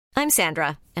I'm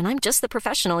Sandra, and I'm just the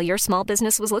professional your small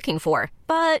business was looking for.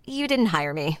 But you didn't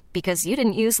hire me because you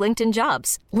didn't use LinkedIn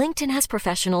Jobs. LinkedIn has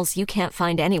professionals you can't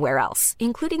find anywhere else,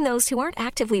 including those who aren't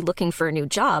actively looking for a new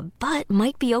job, but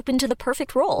might be open to the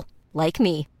perfect role, like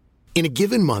me. In a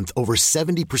given month, over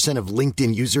 70% of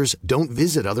LinkedIn users don't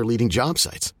visit other leading job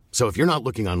sites. So if you're not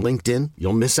looking on LinkedIn,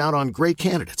 you'll miss out on great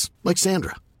candidates like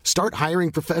Sandra. Start hiring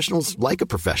professionals like a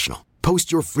professional.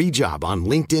 Post your free job on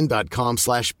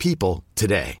linkedin.com/people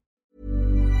today.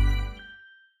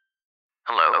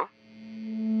 Hello?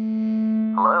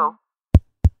 Hello?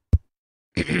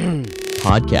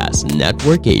 Podcast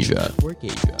Network Asia.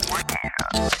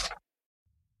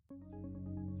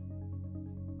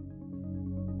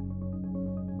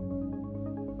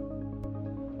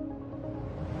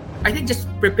 I think just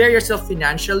prepare yourself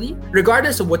financially,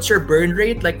 regardless of what's your burn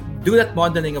rate. Like, do that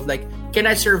modeling of like, can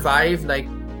I survive like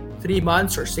 3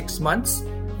 months or 6 months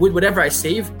with whatever I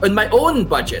save on my own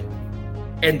budget?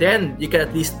 And then you can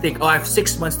at least think, oh, I have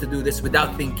 6 months to do this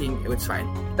without thinking it's fine.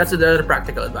 That's another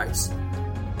practical advice.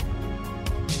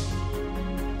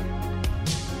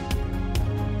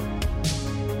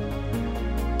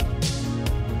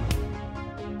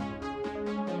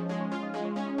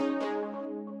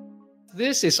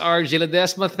 This is RJ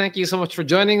Ledesma. Thank you so much for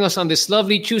joining us on this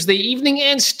lovely Tuesday evening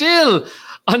and still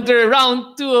under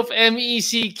round 2 of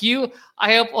MECQ.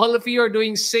 I hope all of you are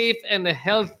doing safe and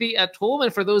healthy at home.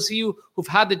 And for those of you who've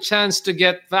had the chance to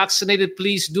get vaccinated,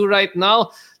 please do right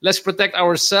now. Let's protect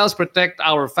ourselves, protect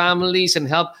our families, and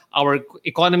help our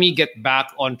economy get back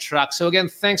on track. So again,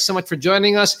 thanks so much for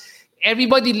joining us.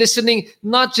 Everybody listening,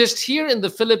 not just here in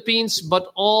the Philippines, but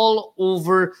all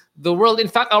over the world. In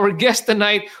fact, our guest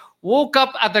tonight woke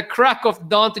up at the crack of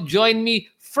dawn to join me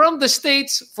from the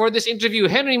States for this interview.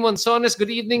 Henry Monzones, good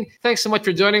evening. Thanks so much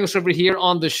for joining us over here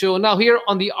on the show. Now, here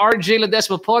on the RJ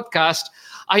Ledesma podcast,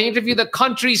 I interview the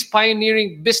country's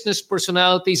pioneering business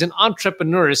personalities and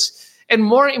entrepreneurs, and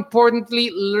more importantly,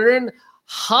 learn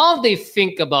how they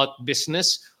think about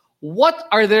business, what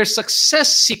are their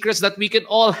success secrets that we can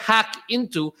all hack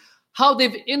into, how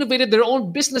they've innovated their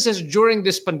own businesses during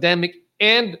this pandemic,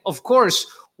 and of course,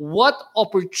 what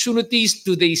opportunities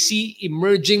do they see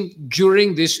emerging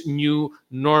during this new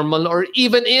normal or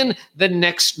even in the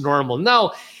next normal?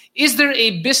 Now, is there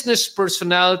a business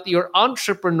personality or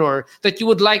entrepreneur that you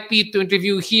would like me to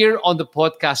interview here on the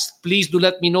podcast? Please do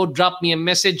let me know. Drop me a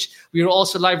message. We are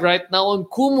also live right now on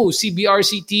Kumu,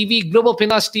 CBRC TV, Global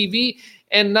Pinas TV,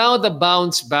 and now the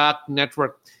Bounce Back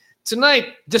Network.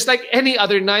 Tonight, just like any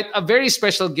other night, a very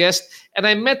special guest, and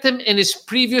I met him in his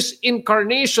previous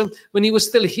incarnation when he was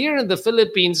still here in the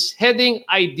Philippines, heading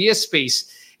Idea Space.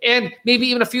 And maybe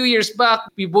even a few years back,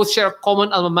 we both share a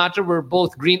common alma mater. We're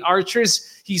both Green Archers.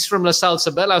 He's from LaSalle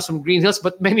Isabel, I was from Green Hills,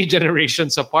 but many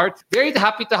generations apart. Very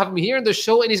happy to have him here on the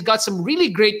show, and he's got some really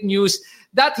great news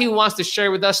that he wants to share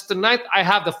with us tonight. I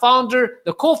have the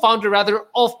co-founder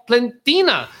of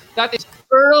Plentina. That is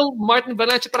Earl Martin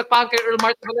Valencia. Palakpakan kay Earl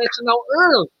Martin Valencia. Now,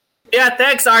 Earl. Yeah,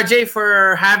 thanks, RJ,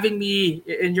 for having me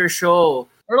in your show.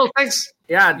 Earl, thanks.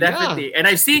 Yeah, definitely. Yeah. And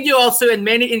I've seen you also in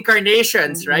many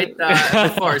incarnations, right,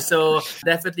 before. So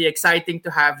definitely exciting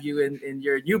to have you in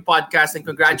your new podcast, and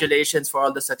congratulations for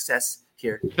all the success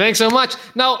here. Thanks so much.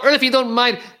 Now, Earl, if you don't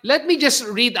mind, let me just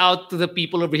read out to the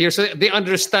people over here so they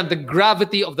understand the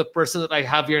gravity of the person that I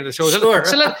have here in the show. Sure.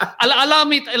 So allow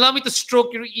me to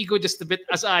stroke your ego just a bit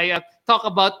as I talk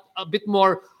about a bit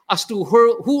more as to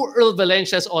who Earl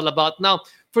Valencia is all about. Now,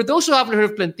 for those who haven't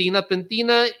heard of Plentina,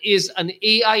 Plentina is an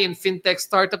AI and fintech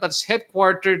startup that's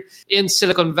headquartered in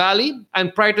Silicon Valley.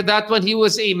 And prior to that one, he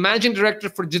was a managing director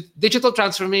for digital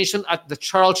transformation at the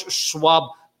Charles Schwab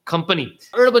company.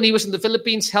 Earl, when he was in the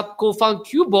Philippines, helped co-found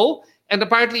Cubo. And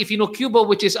apparently, if you know Cubo,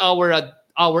 which is our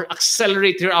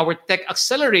accelerator, our tech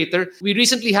accelerator, we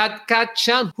recently had Kat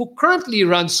Chan, who currently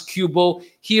runs Cubo,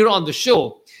 here on the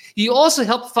show. He also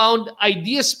helped found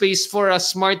Idea Space for a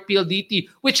Smart PLDT,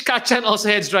 which Kat Chan also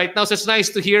heads right now. So it's nice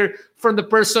to hear from the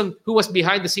person who was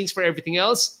behind the scenes for everything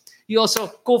else. He also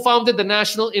co-founded the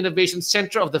National Innovation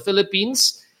Center of the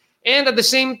Philippines. And at the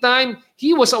same time,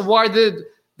 he was awarded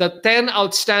the 10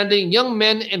 Outstanding Young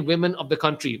Men and Women of the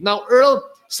Country. Now, Earl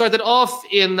started off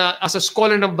as a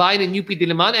scholar ng bayan in UP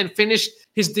Diliman and finished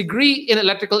his degree in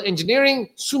electrical engineering,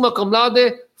 summa cum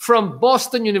laude, from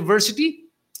Boston University.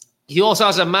 He also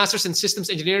has a master's in systems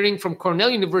engineering from Cornell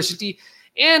University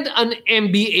and an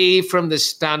MBA from the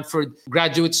Stanford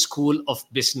Graduate School of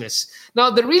Business. Now,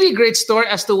 the really great story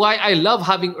as to why I love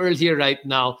having Earl here right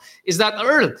now is that,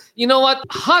 Earl, you know what?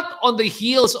 Hot on the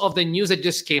heels of the news that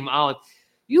just came out,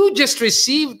 you just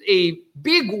received a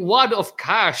big wad of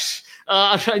cash,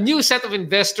 a new set of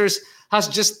investors has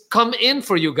just come in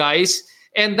for you guys.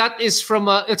 And that is from,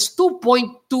 it's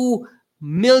 2.2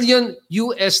 million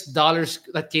US dollars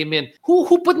that came in.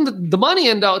 Who put in the money?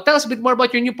 And tell us a bit more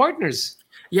about your new partners.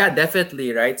 Yeah,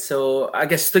 definitely, right? So I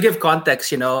guess to give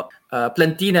context,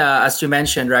 Plentina, as you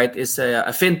mentioned, right, is a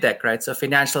fintech, right? So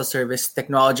financial service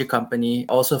technology company.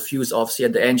 Also fused, obviously,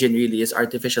 at the engine really is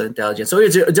artificial intelligence. So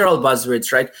they're all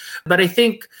buzzwords, right? But I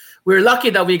think we're lucky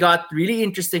that we got really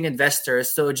interesting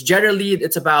investors. So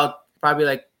it's about probably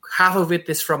like half of it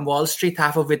is from Wall Street,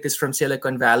 half of it is from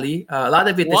Silicon Valley. A lot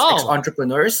of it is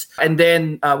ex-entrepreneurs. And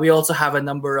then we also have a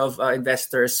number of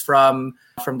investors from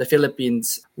the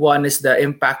Philippines. One is the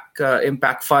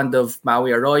Impact Fund of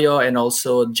Maui Arroyo, and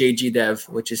also JG Dev,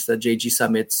 which is the JG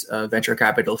Summit's venture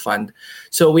capital fund.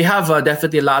 So we have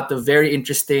definitely a lot of very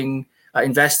interesting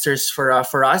investors for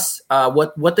us.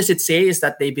 What does it say is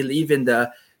that they believe in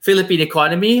the Philippine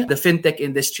economy, the fintech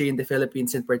industry in the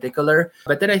Philippines in particular.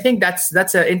 But then I think that's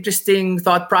an interesting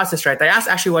thought process, right? I asked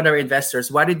actually one of our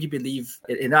investors, why did you believe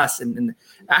in us? And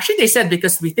actually they said,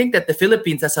 because we think that the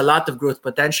Philippines has a lot of growth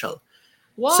potential.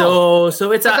 Wow. So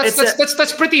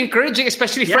that's pretty encouraging,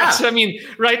 especially for us. I mean,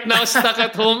 right now stuck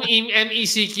at home,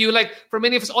 MECQ, like for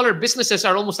many of us, all our businesses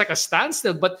are almost like a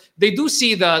standstill, but they do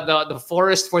see the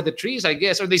forest for the trees, I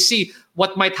guess, or they see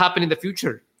what might happen in the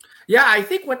future. Yeah, I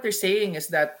think what they're saying is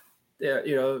that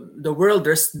the world,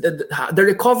 the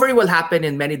recovery will happen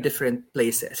in many different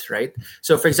places, right?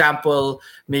 So, for example,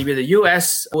 maybe the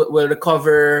US will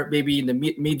recover maybe in the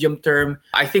medium term.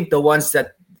 I think the ones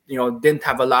that didn't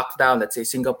have a lockdown, let's say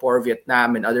Singapore,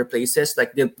 Vietnam, and other places,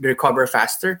 like they recover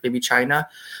faster, maybe China.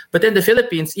 But then the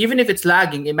Philippines, even if it's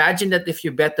lagging, imagine that if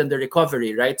you bet on the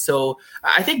recovery, right? So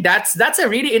I think that's a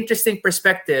really interesting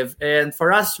perspective. And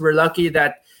for us, we're lucky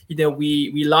that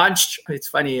we launched. It's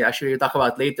funny, actually, we'll talk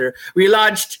about later. We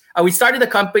started the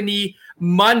company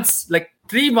months, like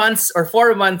 3 months or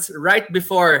 4 months right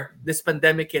before this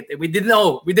pandemic hit. And we didn't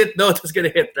know it was going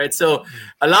to hit, right? So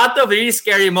a lot of really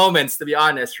scary moments, to be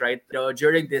honest, right?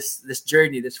 During this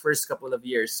journey, this first couple of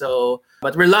years. So,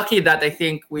 but we're lucky that I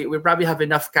think we probably have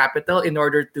enough capital in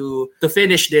order to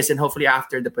finish this, and hopefully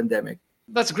after the pandemic.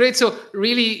 That's great. So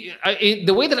really,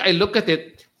 the way that I look at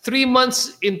it, 3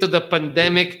 months into the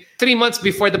pandemic, 3 months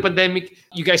before the pandemic,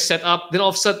 you guys set up. Then all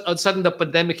of a sudden the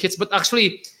pandemic hits. But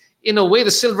actually, in a way, the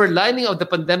silver lining of the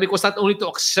pandemic was not only to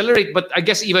accelerate, but I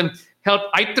guess even help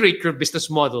iterate your business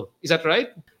model. Is that right?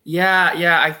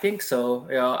 Yeah, I think so.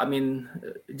 I mean,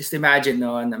 just imagine,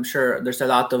 and I'm sure there's a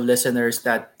lot of listeners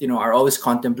that are always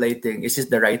contemplating: is it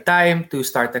the right time to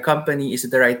start a company? Is it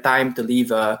the right time to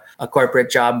leave a corporate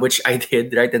job, which I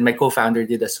did, right, and my co-founder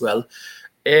did as well,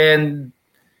 and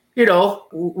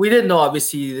we didn't know,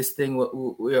 obviously, this thing,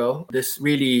 this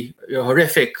really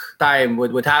horrific time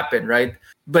would happen, right?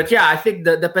 But yeah, I think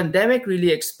the pandemic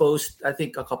really exposed, I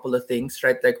think, a couple of things,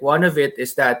 right? Like one of it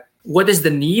is that what is the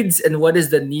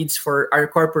needs for our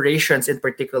corporations in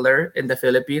particular in the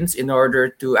Philippines in order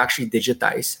to actually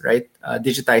digitize, right?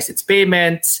 Digitize its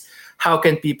payments. How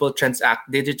can people transact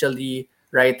digitally,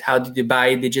 right? How do they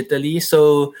buy digitally?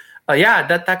 So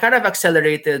that kind of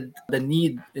accelerated the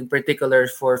need in particular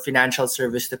for financial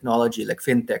service technology like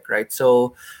fintech, right?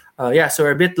 So so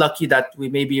we're a bit lucky that we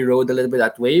maybe rode a little bit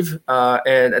that wave.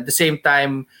 And at the same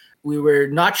time, we were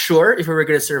not sure if we were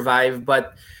going to survive,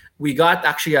 but we got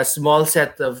actually a small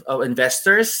set of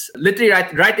investors, literally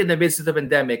right in the midst of the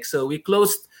pandemic. So we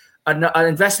closed an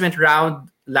investment round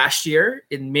last year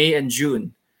in May and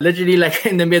June, literally like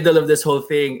in the middle of this whole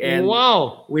thing. And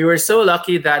wow, we were so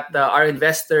lucky that our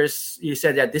investors, you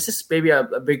said, this is maybe a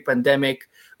big pandemic.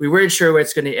 We weren't sure where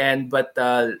it's going to end, but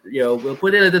we'll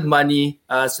put in a little money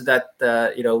so that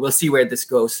we'll see where this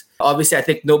goes. Obviously, I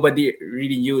think nobody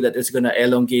really knew that it's going to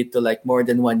elongate to like more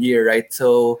than 1 year, right?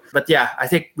 So, but yeah, I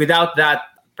think without that,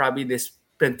 probably this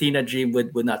Plentina dream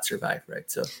would not survive, right?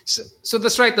 So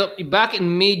that's right. Back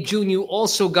in May, June, you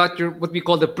also got your what we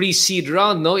call the pre-seed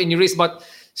round, no? And you raised about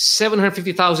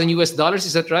 $750,000 US.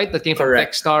 Is that right? That came from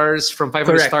Techstars, from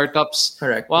 500 startups.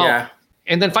 Correct. Wow. Yeah.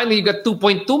 And then finally, you got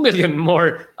 2.2 million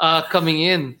more coming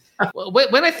in.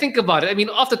 When I think about it, I mean,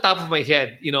 off the top of my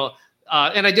head,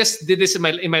 and I just did this in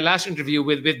my last interview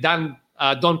with Don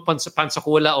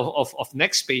Pansacola of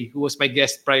NextPay, who was my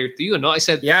guest prior to you. I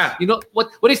said,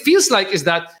 what it feels like is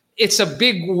that it's a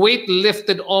big weight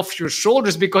lifted off your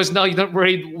shoulders, because now you're not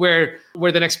worried where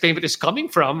the next payment is coming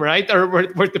from, right? Or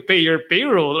where to pay your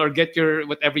payroll or get your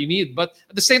whatever you need. But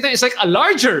at the same time, it's like a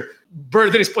larger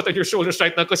burden is put on your shoulders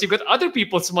right now because you've got other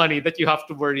people's money that you have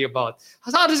to worry about.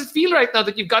 How does it feel right now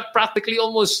that you've got practically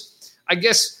almost, I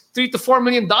guess, $3 to $4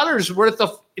 million worth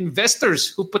of investors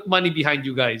who put money behind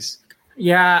you guys?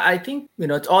 Yeah, I think,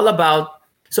 it's all about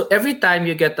So every time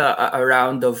you get a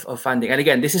round of funding, and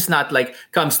again, this is not like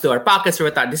comes to our pockets or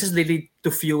whatnot. This is really to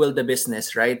fuel the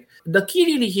business, right? The key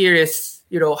really here is,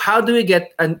 how do we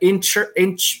get an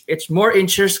it's more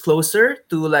inches closer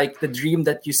to like the dream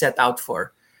that you set out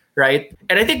for, right?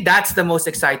 And I think that's the most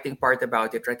exciting part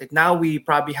about it, right? Like now we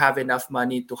probably have enough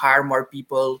money to hire more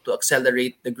people, to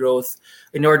accelerate the growth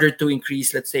in order to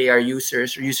increase, let's say, our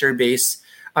user base,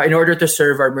 in order to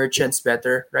serve our merchants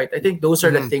better, right? I think those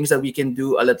are the things that we can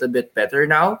do a little bit better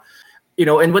now.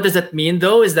 And what does that mean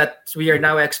though is that we are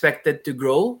now expected to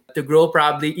grow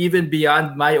probably even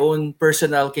beyond my own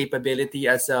personal capability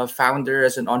as a founder,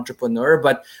 as an entrepreneur.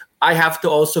 But I have to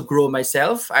also grow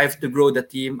myself. I have to grow the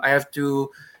team. I have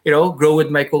to, grow with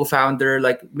my co-founder,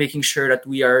 like making sure that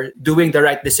we are doing the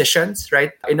right decisions,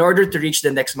 right? In order to reach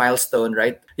the next milestone,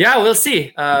 right? Yeah, we'll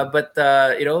see. But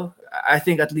I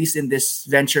think at least in this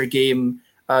venture game,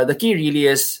 the key really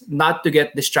is not to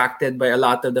get distracted by a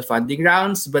lot of the funding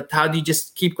rounds, but how do you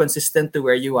just keep consistent to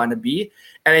where you want to be?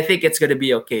 And I think it's going to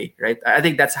be okay, right? I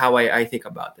think that's how I think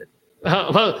about it.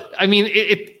 Well, I mean,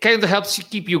 it kind of helps you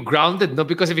keep you grounded, no?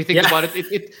 Because if you think about it,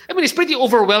 it's pretty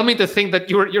overwhelming to think that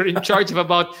you're in charge of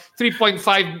about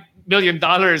 $3.5 million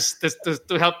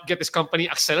to help get this company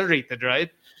accelerated,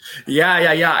 right?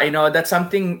 Yeah. I know that's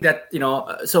something that,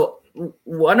 so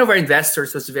one of our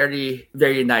investors was very,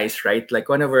 very nice, right? Like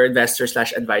one of our investors /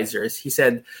 advisors, he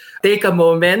said, take a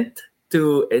moment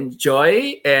to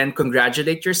enjoy and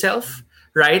congratulate yourself,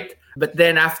 right? But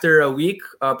then after a week,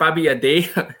 probably a day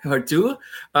or two,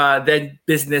 then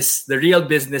the real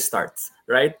business starts,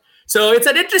 right? So it's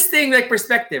an interesting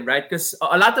perspective, right? Because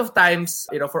a lot of times,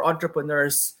 for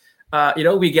entrepreneurs,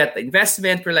 we get the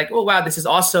investment. We're like, oh, wow, this is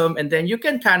awesome. And then you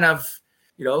can kind of,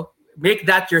 make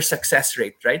that your success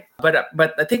rate, right? But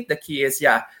I think the key is,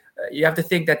 you have to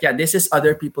think that, this is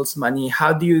other people's money.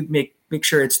 How do you make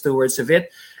sure it's stewards of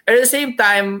it? And at the same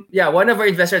time, one of our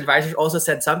investor advisors also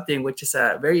said something which is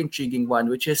a very intriguing one,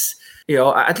 which is,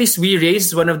 at least we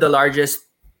raised one of the largest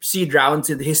seed rounds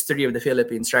in the history of the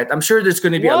Philippines, right? I'm sure there's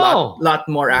going to be a lot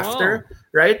more after,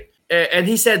 right? And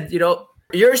he said,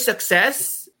 your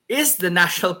success is the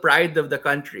national pride of the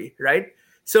country, right?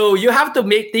 So you have to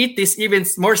take this even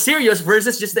more serious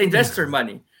versus just the investor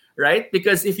money, right?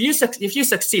 Because if you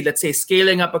succeed, let's say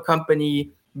scaling up a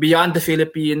company beyond the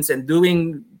Philippines and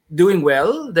doing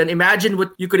well, then imagine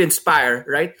what you could inspire,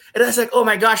 right? And I was like, oh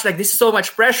my gosh, like this is so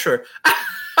much pressure.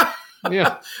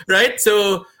 Yeah. Right?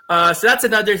 So that's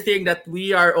another thing that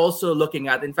we are also looking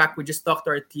at. In fact, we just talked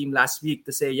to our team last week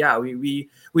to say,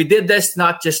 we did this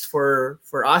not just for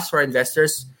us, for our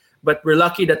investors, but we're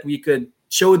lucky that we could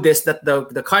show this, that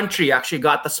the country actually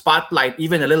got the spotlight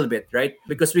even a little bit, right?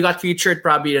 Because we got featured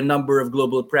probably in a number of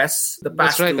global press the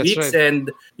past 2 weeks. Right.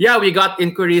 And we got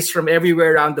inquiries from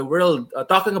everywhere around the world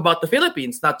talking about the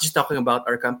Philippines, not just talking about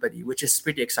our company, which is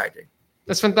pretty exciting.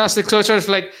 That's fantastic. So it's sort of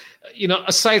like,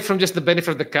 aside from just the benefit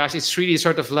of the cash, it's really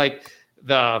sort of like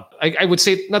I would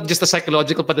say not just the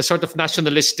psychological, but the sort of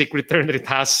nationalistic return that it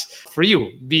has for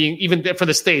you, being even there for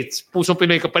the States, pusong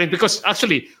Pinoy ka pa rin, because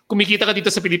actually, kumikita ka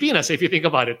dito sa Pilipinas, if you think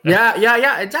about it. Yeah,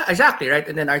 exactly, right?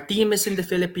 And then our team is in the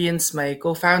Philippines. My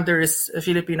co-founder is a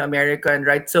Filipino-American,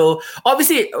 right? So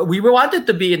obviously, we wanted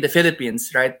to be in the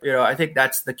Philippines, right? I think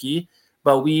that's the key.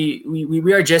 But we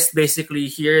are just basically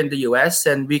here in the US,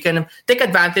 and we can take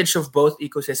advantage of both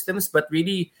ecosystems. But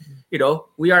really,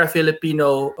 we are a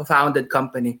Filipino-founded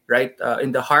company, right,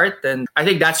 in the heart. And I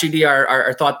think that's really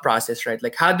our thought process, right?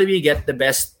 Like, how do we get the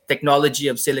best technology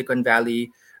of Silicon Valley,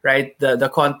 right?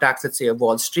 The contacts, let's say, of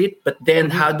Wall Street. But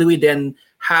then how do we then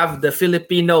have the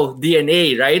Filipino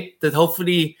DNA, right, to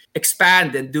hopefully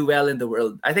expand and do well in the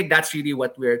world? I think that's really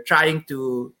what we're trying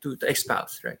to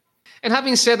espouse, right? And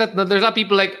having said that, there's a lot of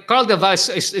people like Carl Devas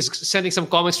is sending some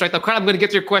comments right now. Carl, I'm going to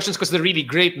get your questions because they're really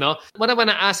great now. What I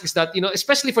want to ask is that,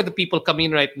 especially for the people coming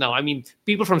in right now, I mean,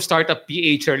 people from Startup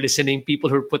PH are listening. People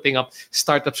who are putting up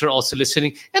startups are also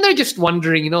listening. And they're just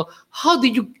wondering, how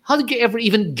did you ever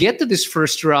even get to this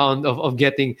first round of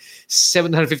getting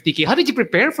 $750K? How did you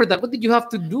prepare for that? What did you have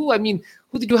to do? I mean,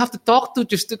 who did you have to talk to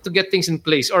just to get things in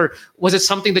place? Or was it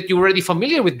something that you were already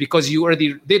familiar with because you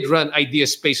already did run Idea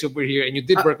Space over here and you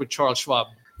did work with Charles Schwab?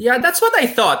 Yeah, that's what I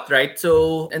thought, right?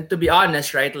 So, and to be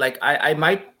honest, right, like I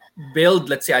might build,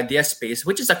 let's say, Idea Space,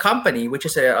 which is a company, which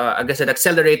is I guess an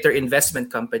accelerator investment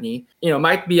company,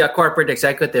 might be a corporate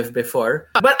executive before.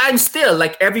 But I'm still,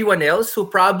 like everyone else who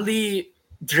probably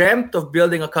dreamt of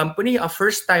building a company, a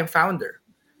first-time founder,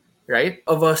 right,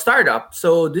 of a startup.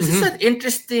 So this is an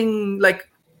interesting, like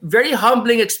very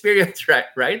humbling experience,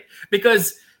 right?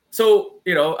 Because So,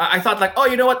 I thought like, oh,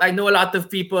 you know what? I know a lot of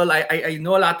people. I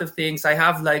know a lot of things. I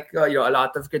have like, a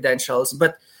lot of credentials.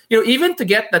 But, even to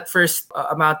get that first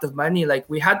amount of money, like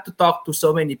we had to talk to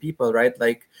so many people, right?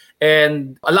 Like,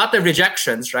 and a lot of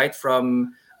rejections, right?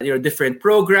 From, different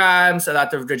programs, a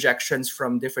lot of rejections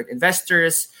from different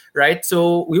investors, right?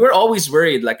 So we were always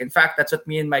worried. Like, in fact, that's what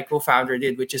me and my co-founder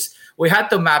did, which is we had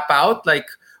to map out like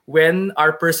when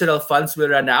our personal funds will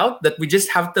run out, that we just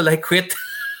have to like quit.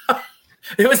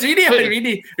 It was really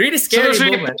a really scary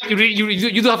moment.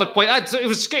 You do have a point. So it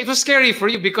was scary for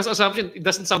you because assumption it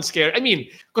doesn't sound scary. I mean,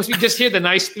 because we just hear the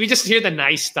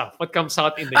nice stuff, what comes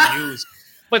out in the news.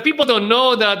 But people don't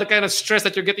know the kind of stress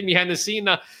that you're getting behind the scene.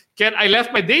 I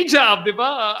left my day job,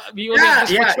 diba?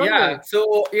 Yeah.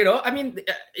 So,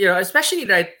 especially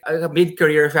right,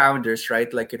 mid-career founders,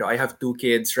 right? Like, I have 2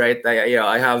 kids, right?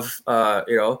 I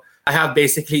have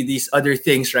basically these other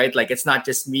things, right? Like it's not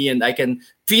just me, and I can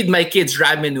feed my kids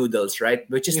ramen noodles, right?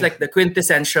 Which is like the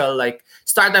quintessential like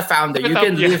startup founder. You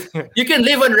can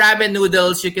live on ramen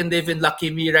noodles. You can live in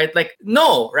Lucky Me, right? Like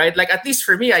no, right? Like at least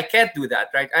for me, I can't do that,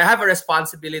 right? I have a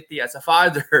responsibility as a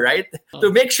father, right,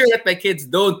 to make sure that my kids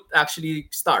don't actually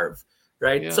starve.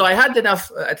 Right. Yeah. So I had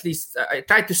enough, at least I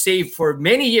tried to save for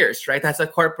many years, right? As a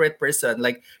corporate person,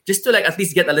 like just to like at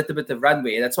least get a little bit of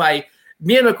runway. And that's why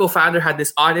me and my co-founder had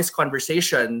this honest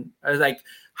conversation. I was like,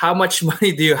 how much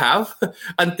money do you have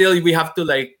until we have to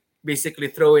like basically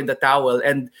throw in the towel?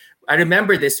 And I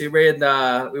remember this, we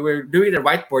were doing a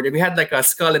whiteboard and we had like a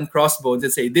skull and crossbones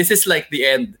and say, this is like the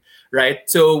end, right?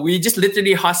 So we just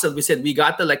literally hustled. We said, we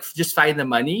got to like just find the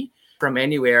money from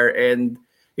anywhere. And,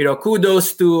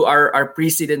 kudos to our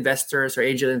pre-seed investors or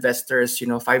angel investors,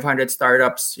 500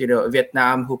 startups,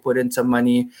 Vietnam who put in some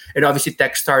money, and obviously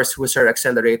Techstars, who was our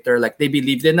accelerator. Like they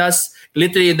believed in us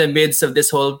literally in the midst of this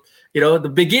whole,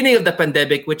 the beginning of the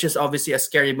pandemic, which is obviously a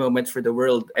scary moment for the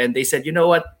world. And they said, you know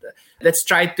what, let's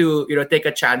try to, take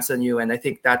a chance on you. And I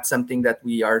think that's something that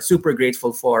we are super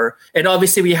grateful for. And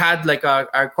obviously we had like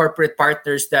our corporate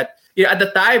partners that, at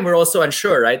the time, we're also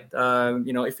unsure, right?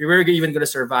 If we were even going to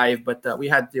survive, but we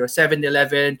had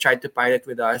 7-Eleven tried to pilot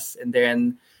with us, and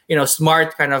then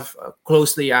Smart kind of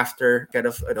closely after, kind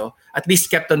of at least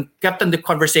kept on the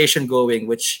conversation going,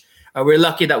 which we're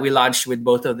lucky that we launched with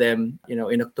both of them,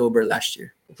 in October last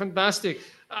year. Fantastic.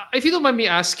 If you don't mind me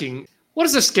asking, what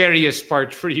is the scariest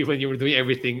part for you when you were doing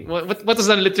everything? What was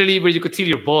that literally where you could feel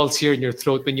your balls here in your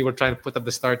throat when you were trying to put up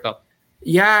the startup?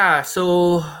 Yeah,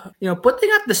 so putting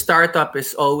up the startup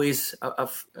is always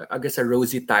I guess a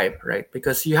rosy time, right?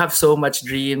 Because you have so much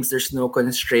dreams, there's no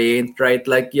constraint, right?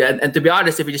 Like and to be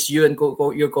honest, if it's just you and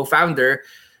your co-founder,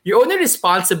 you're only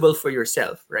responsible for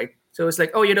yourself, right? So it's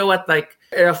like, oh, you know what, like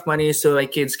enough money so my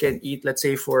kids can eat, let's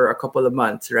say for a couple of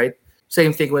months, right?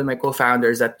 Same thing with my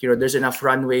co-founders, that there's enough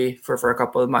runway for a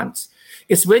couple of months.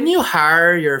 It's when you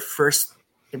hire your first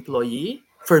employee,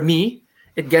 for me,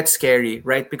 it gets scary,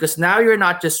 right? Because now you're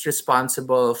not just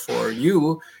responsible for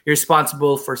you're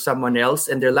responsible for someone else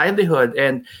and their livelihood.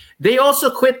 And they also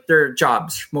quit their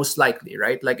jobs, most likely,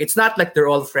 right? Like, it's not like they're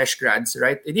all fresh grads,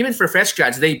 right? And even for fresh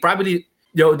grads, they probably,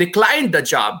 declined the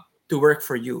job to work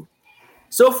for you.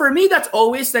 So for me, that's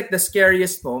always like the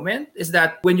scariest moment, is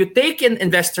that when you take in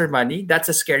investor money, that's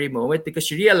a scary moment because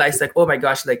you realize like, oh my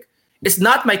gosh, like it's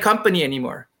not my company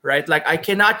anymore, right? Like I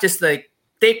cannot just like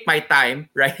take my time,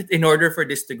 right, in order for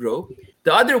this to grow.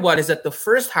 The other one is that the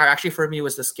first hire, actually for me,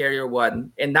 was the scarier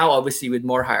one. And now obviously with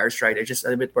more hires, right, it's just a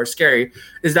little bit more scary,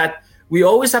 is that we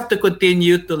always have to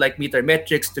continue to like meet our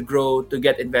metrics, to grow, to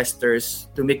get investors,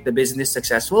 to make the business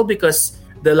successful, because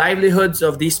the livelihoods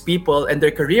of these people and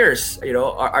their careers,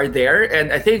 are there.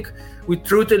 And I think we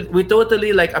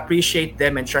totally like appreciate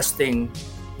them and trusting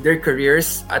their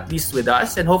careers, at least with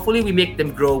us. And hopefully we make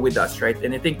them grow with us, right?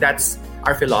 And I think that's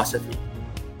our philosophy.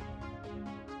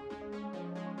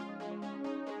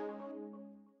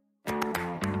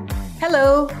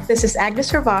 Hello, this is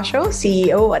Agnes Ravasio,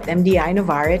 CEO at MDI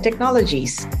Novare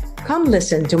Technologies. Come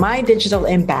listen to My Digital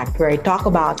Impact, where I talk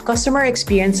about customer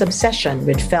experience obsession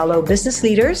with fellow business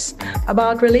leaders,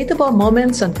 about relatable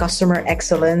moments on customer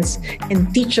excellence,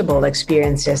 and teachable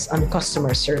experiences on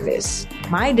customer service.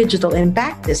 My Digital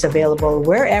Impact is available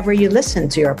wherever you listen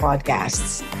to your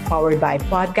podcasts, powered by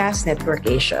Podcast Network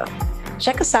Asia.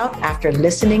 Check us out after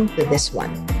listening to this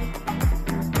one.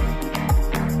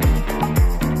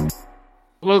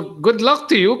 Well, good luck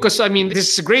to you, because, this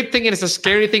is a great thing and it's a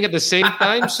scary thing at the same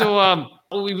time. So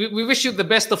we wish you the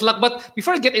best of luck. But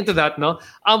before I get into that,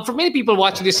 for many people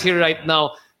watching this here right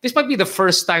now, this might be the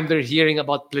first time they're hearing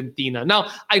about Plentina. Now,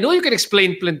 I know you can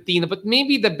explain Plentina, but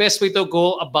maybe the best way to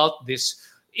go about this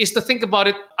is to think about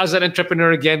it as an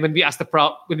entrepreneur again when we ask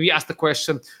the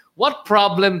question, What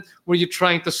problem were you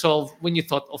trying to solve when you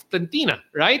thought of Plentina,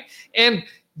 right? And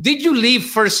did you leave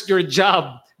first your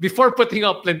job before putting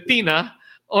up Plentina,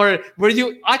 or were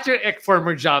you at your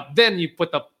former job, then you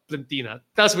put up Plentina?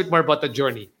 Tell us a bit more about the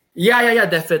journey. Yeah,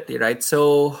 definitely, right?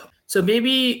 So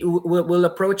maybe we'll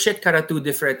approach it kind of two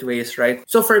different ways, right?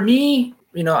 So for me,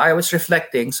 I was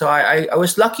reflecting. So I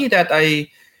was lucky that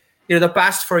the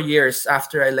past 4 years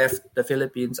after I left the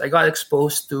Philippines, I got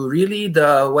exposed to really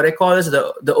what I call as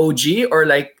the OG, or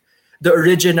like the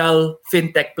original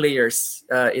fintech players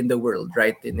in the world,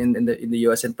 right? In the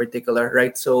US in particular,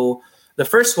 right? So the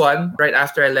first one, right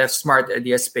after I left Smart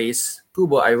Idea Space,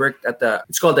 Kubo, I worked at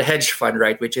it's called the hedge fund,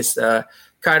 right? Which is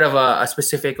kind of a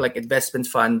specific like investment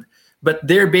fund, but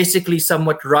they're basically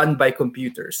somewhat run by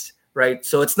computers, right?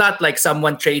 So it's not like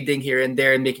someone trading here and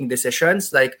there and making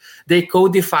decisions. Like they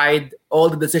codified all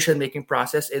the decision-making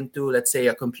process into, let's say,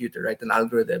 a computer, right? An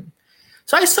algorithm.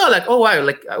 So I saw like, oh wow,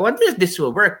 like I wonder if this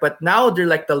will work. But now they're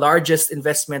like the largest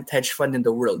investment hedge fund in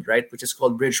the world, right? Which is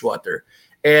called Bridgewater.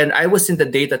 And I was in the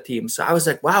data team. So I was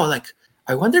like, wow, like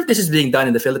I wonder if this is being done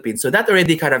in the Philippines. So that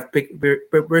already kind of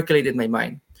percolated in my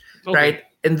mind, okay. Right?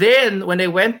 And then when I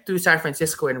went to San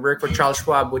Francisco and worked for Charles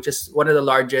Schwab, which is one of the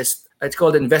largest, it's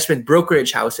called investment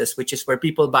brokerage houses, which is where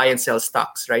people buy and sell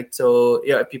stocks, right? So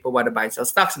if people want to buy and sell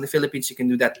stocks in the Philippines, you can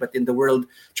do that. But in the world,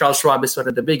 Charles Schwab is one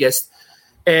of the biggest.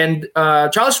 And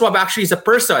Charles Schwab actually is a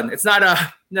person. It's not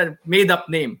a made-up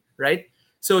name, right?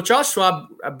 So Charles Schwab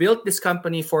built this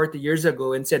company 40 years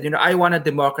ago and said, I want to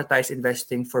democratize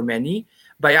investing for many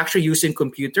by actually using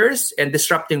computers and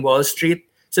disrupting Wall Street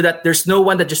so that there's no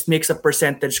one that just makes a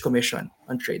percentage commission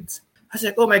on trades. I was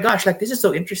like, oh my gosh, like this is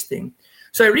so interesting.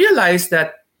 So I realized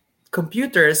that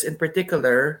computers in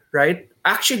particular, right,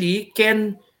 actually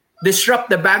can disrupt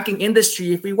the banking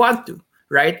industry if we want to,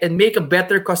 right, and make a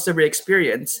better customer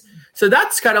experience. So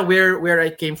that's kind of where I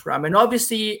came from. And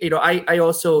obviously, I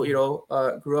also,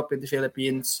 grew up in the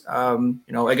Philippines,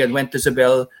 again, went to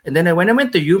Isabel. And then when I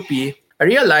went to UP, I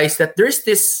realized that there's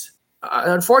this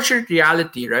unfortunate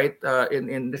reality, right,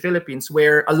 in the Philippines,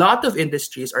 where a lot of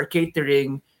industries are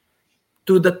catering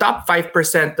to the top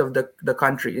 5% of the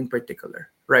country in particular,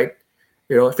 right?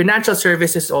 Financial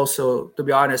services also, to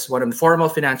be honest, one of the formal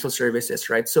financial services,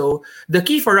 right? So the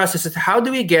key for us is that how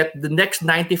do we get the next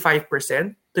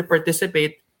 95% to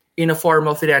participate in a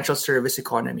formal financial service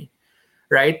economy,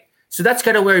 right? So that's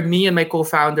kind of where me and my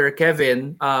co-founder,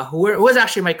 Kevin, who was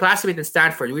actually my classmate in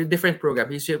Stanford, we were in a different program.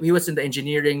 He was in the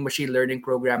engineering machine learning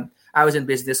program. I was in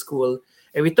business school.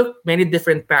 And we took many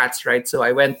different paths, right? So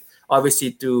I went,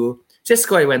 obviously, to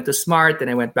Cisco. I went to Smart, and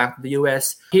I went back to the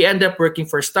US. He ended up working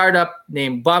for a startup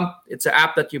named Bump. It's an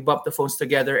app that you bump the phones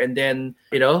together. And then,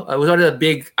 it was one of the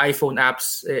big iPhone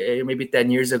apps maybe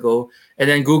 10 years ago. And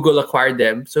then Google acquired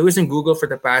them. So he was in Google for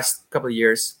the past couple of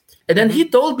years. And then he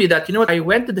told me that, I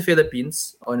went to the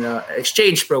Philippines on an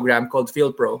exchange program called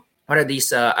PhilPro, one of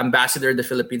these ambassador of the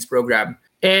Philippines program.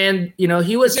 And,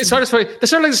 he was... That's sort of like the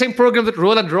same program that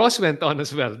Roland Ross went on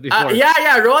as well before.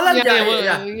 Roland.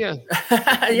 Yeah.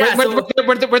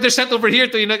 Where they're sent over here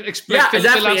to, explain.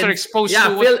 Phil Lamps are exposed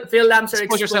to... Phil Lamps are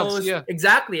exposed. Yourselves, yeah.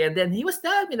 Exactly. And then he was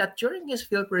telling me that during his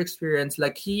PhilPro experience,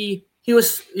 like he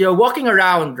was, walking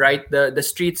around, right, the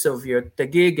streets of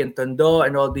Taguig and Tondo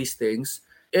and all these things.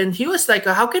 And he was like,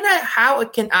 how can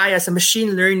I, as a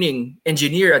machine learning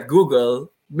engineer at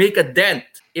Google, make a dent,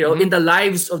 in the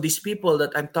lives of these people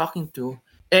that I'm talking to?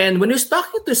 And when he was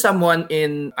talking to someone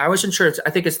I wasn't sure,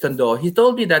 I think it's Tondo, he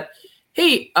told me that,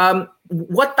 hey,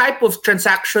 what type of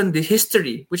transaction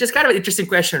history, which is kind of an interesting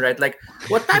question, right? Like,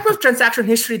 what type of transaction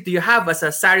history do you have as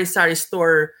a sari-sari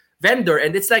store vendor?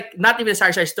 And it's like, not even a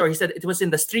sari-sari store. He said it was in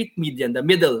the street median, the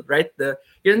middle, right?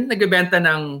 Yung nagbebenta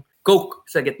ng Coke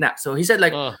sa gitna. So he said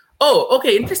like, oh,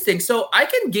 okay, interesting. So I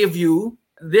can give you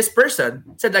this person.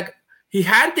 Said like, he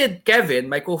handed Kevin,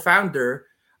 my co-founder,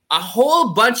 a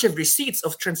whole bunch of receipts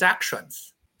of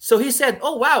transactions. So he said,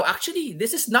 oh, wow, actually,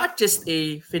 this is not just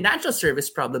a financial service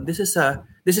problem. This is a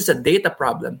data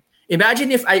problem. Imagine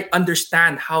if I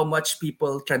understand how much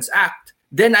people transact,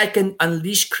 then I can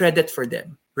unleash credit for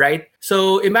them, right?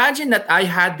 So imagine that I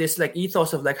had this like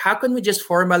ethos of like, how can we just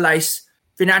formalize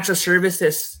financial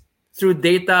services through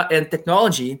data and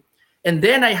technology? And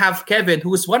then I have Kevin,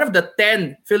 who is one of the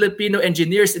 10 Filipino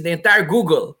engineers in the entire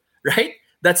Google, right?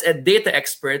 That's a data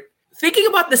expert, thinking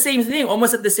about the same thing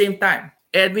almost at the same time.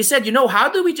 And we said, how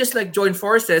do we just like join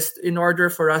forces in order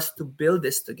for us to build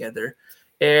this together?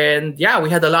 And we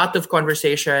had a lot of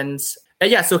conversations.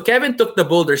 And so Kevin took the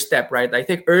bolder step, right? I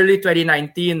think early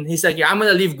 2019, he's like, I'm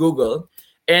going to leave Google.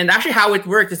 And actually how it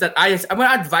worked is that I'm going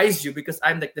to advise you because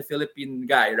I'm like the Philippine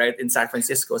guy, right, in San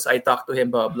Francisco. So I talked to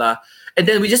him, blah, blah. And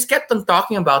then we just kept on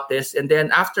talking about this. And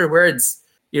then afterwards,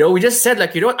 we just said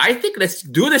like, what, I think let's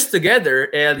do this together.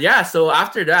 And yeah, so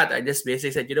after that, I just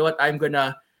basically said, what, I'm going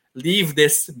to leave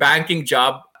this banking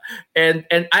job. And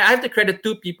I have to credit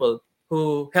two people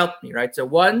who helped me, right? So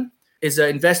one is an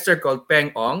investor called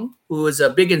Peng Ong, who is a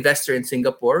big investor in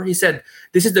Singapore. He said,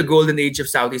 this is the golden age of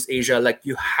Southeast Asia. Like,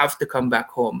 you have to come back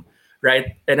home,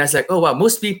 right? And I was like, oh, wow,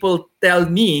 most people tell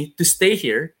me to stay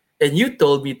here. And you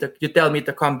tell me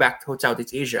to come back to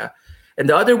Southeast Asia. And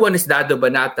the other one is Dado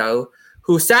Banatao,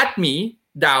 who sat me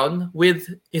down with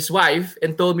his wife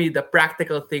and told me the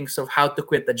practical things of how to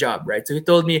quit the job, right? So he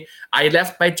told me, I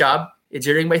left my job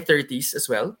during my 30s as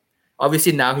well.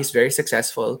 Obviously, now he's very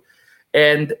successful.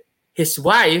 And his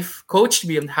wife coached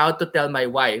me on how to tell my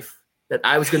wife that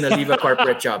I was going to leave a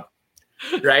corporate job,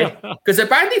 right? Because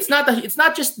apparently it's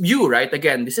not just you, right?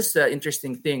 Again, this is the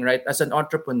interesting thing, right? As an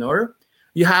entrepreneur,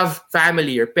 you have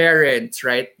family, your parents,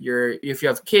 right? If you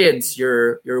have kids,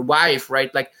 your wife,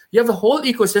 right? Like, you have a whole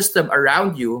ecosystem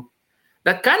around you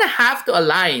that kind of have to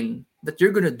align that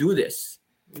you're going to do this,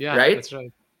 right? That's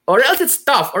right. Or else it's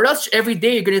tough. Or else every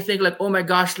day you're going to think like, oh my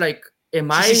gosh, like,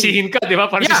 am I... Sisisihin ka, di ba?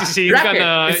 Parang sisisihin ka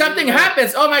na... If something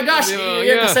happens, oh my gosh,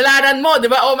 kasalanan mo, di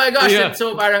ba? Oh my gosh. And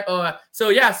so parang,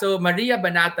 so Maria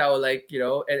Banatao, like,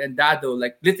 and Dado,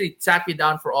 like, literally sat me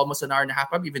down for almost an hour and a half,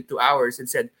 probably even 2 hours, and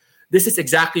said, this is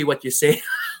exactly what you say,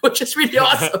 which is really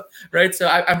awesome, right? So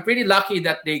I'm pretty lucky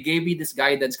that they gave me this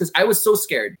guidance because I was so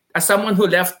scared. As someone who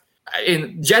left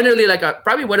in generally like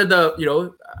probably one of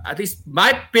the, at least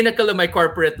my pinnacle of my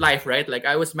corporate life, right? Like,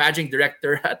 I was managing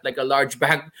director at like a large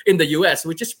bank in the US,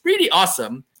 which is pretty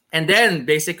awesome. And then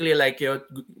basically like,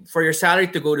 for your salary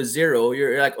to go to zero,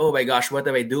 you're like, oh my gosh, what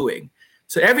am I doing?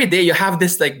 So every day you have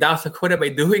this like doubt, like, what am I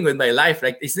doing with my life?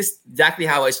 Like, is this exactly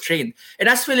how I was trained? And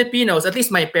as Filipinos, at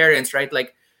least my parents, right?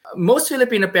 Like, most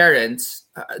Filipino parents,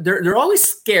 they're always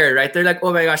scared, right? They're like,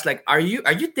 oh my gosh, like, are you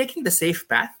taking the safe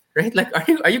path? Right? Like,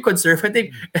 are you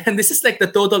conservative? And this is like the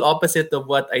total opposite of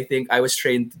what I think I was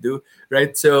trained to do.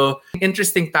 Right? So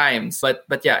interesting times. But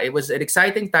yeah, it was an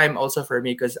exciting time also for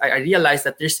me because I realized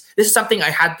that this is something I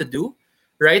had to do,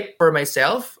 right? For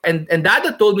myself. And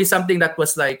Dada told me something that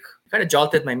was like kind of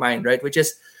jolted my mind, right? Which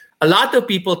is a lot of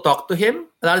people talk to him.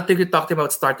 A lot of people talk to him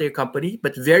about starting a company,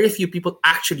 but very few people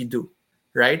actually do.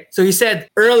 Right? So he said,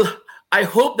 Earl, I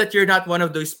hope that you're not one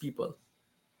of those people.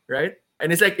 Right?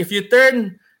 And it's like, if you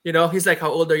turn, he's like, how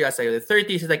old are you? I say, 30s.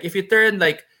 He's like, if you turn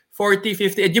like 40,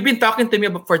 50, and you've been talking to me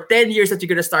about for 10 years that you're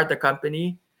going to start a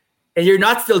company and you're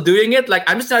not still doing it, like,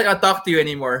 I'm just not going to talk to you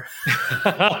anymore.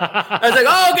 I was like,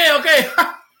 oh, okay.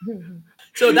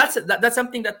 So that's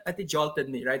something that I think jolted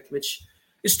me, right? Which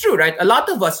is true, right? A lot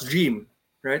of us dream,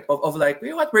 right? Of like, you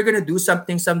know what, we're going to do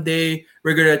something someday.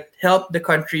 We're going to help the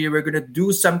country. We're going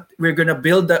to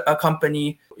build a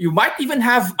company. You might even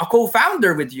have a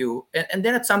co-founder with you. And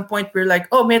then at some point we're like,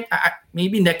 oh man,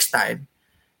 maybe next time.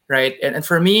 Right. And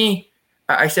for me,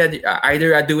 I said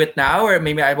either I do it now or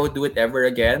maybe I won't do it ever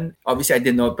again. Obviously I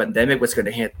didn't know a pandemic was going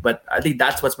to hit, but I think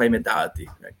that's what's my mentality.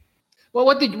 Right.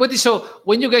 Well, so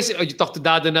when you guys, you talked to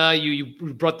Dadana,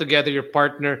 you brought together your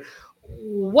partner,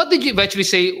 what did you eventually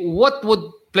say? What would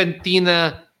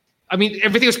Plentina? I mean,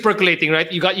 everything was percolating, right?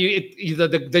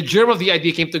 The germ of the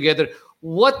idea came together.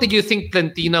 What did you think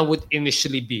Plentina would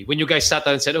initially be when you guys sat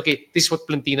down and said, "Okay, this is what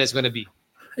Plentina is going to be"?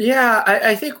 Yeah,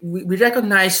 I think we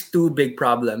recognized two big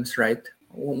problems, right?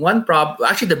 One problem,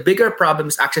 actually, the bigger problem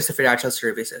is access to financial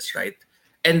services, right?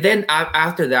 And then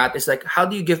after that, it's like, how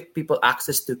do you give people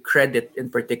access to credit in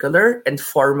particular and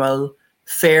formal,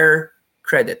 fair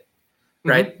credit?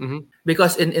 Right? Mm-hmm.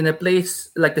 Because in a place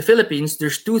like the Philippines,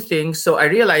 there's two things. So I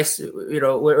realized,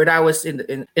 when I was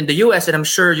in the US, and I'm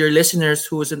sure your listeners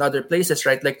who's in other places,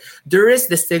 right? Like, there is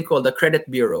this thing called the credit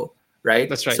bureau, right?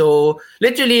 That's right. So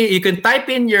literally you can type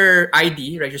in your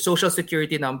ID, right? Your social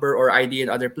security number or ID in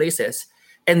other places.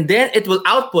 And then it will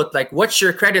output like, what's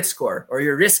your credit score or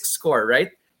your risk score, right?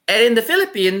 And in the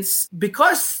Philippines,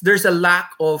 because there's a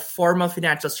lack of formal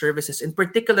financial services, in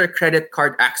particular credit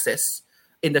card access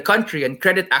in the country and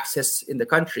credit access in the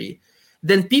country,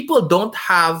 then people don't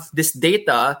have this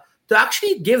data to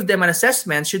actually give them an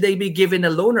assessment should they be given a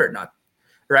loan or not,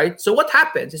 right? So what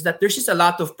happens is that there's just a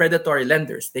lot of predatory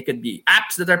lenders. They could be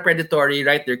apps that are predatory,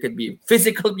 right? There could be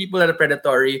physical people that are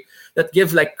predatory that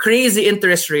give like crazy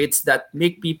interest rates that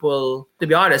make people, to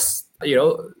be honest,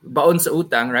 baon sa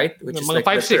utang, right? Which is like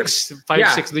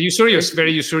 5-6, the usurious,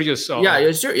 very usurious. Oh.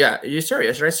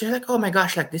 Usurious, right? So you're like, oh my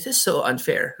gosh, like, this is so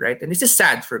unfair, right? And this is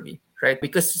sad for me, right?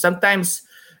 Because sometimes,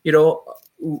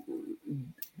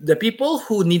 the people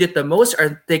who need it the most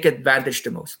are take advantage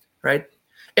the most, right?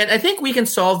 And I think we can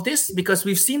solve this because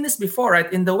we've seen this before,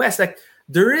 right? In the West, like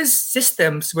there is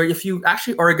systems where if you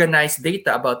actually organize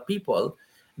data about people,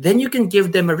 then you can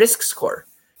give them a risk score.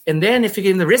 And then if you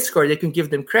give them the risk score, they can give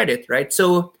them credit, right?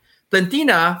 So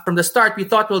Plentina, from the start, we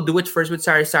thought we'll do it first with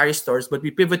sari-sari stores, but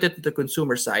we pivoted to the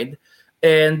consumer side.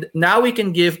 And now we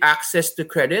can give access to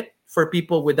credit for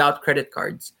people without credit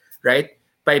cards, right?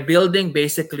 By building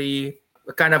basically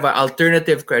a kind of an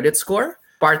alternative credit score,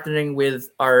 partnering with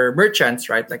our merchants,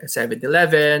 right? Like a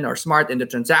 7-Eleven or Smart in the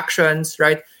transactions,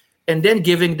 right? And then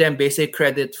giving them basic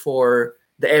credit for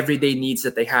the everyday needs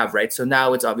that they have, right? So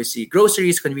now it's obviously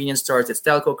groceries, convenience stores, it's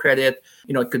telco credit.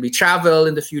 It could be travel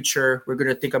in the future. We're going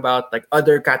to think about like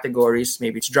other categories.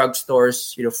 Maybe it's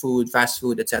drugstores, food, fast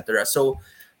food, etc. So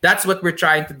that's what we're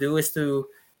trying to do, is to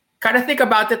kind of think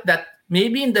about it that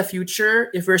maybe in the future,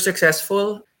 if we're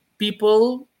successful,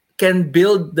 people can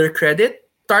build their credit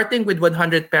starting with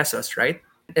 100 pesos, right?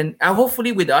 And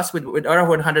hopefully with us, with our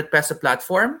 100 peso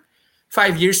platform,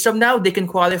 5 years from now, they can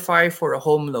qualify for a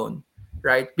home loan,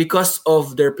 right? Because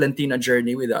of their Plentina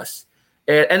journey with us.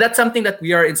 And that's something that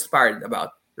we are inspired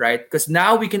about, right? Because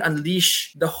now we can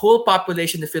unleash the whole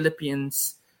population in the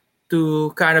Philippines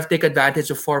to kind of take advantage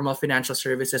of formal financial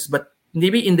services. But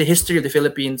maybe in the history of the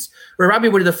Philippines, we're probably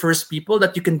one of the first people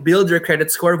that you can build your credit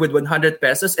score with 100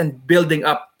 pesos and building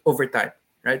up over time,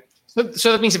 right?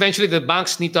 So that means eventually the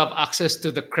banks need to have access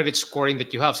to the credit scoring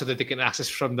that you have so that they can access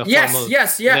from the yes, formal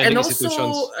yeah, lending and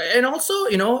institutions. also,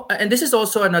 and this is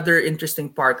also another interesting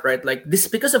part, right? Like this,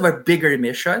 because of our bigger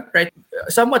mission, right?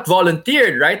 Somewhat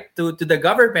volunteered, right, to the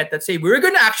government that say we're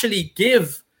going to actually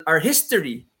give our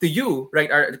history to you, right?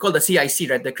 Called the CIC,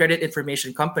 right? The Credit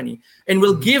Information Company, and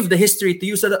we'll give the history to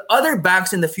you so that other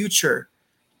banks in the future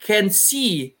can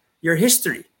see your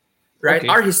history. Right, okay.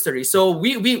 Our history. So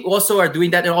we also are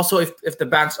doing that, and also if the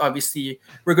banks, obviously,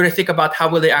 we're going to think about how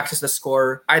will they access the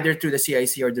score either through the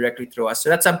CIC or directly through us. So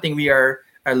that's something we are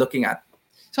looking at.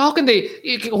 So how can they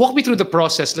walk me through the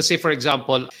process? Let's say, for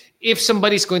example, if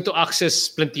somebody's going to access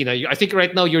Plentina, I think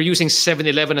right now you're using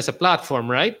 7-Eleven as a platform,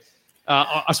 right?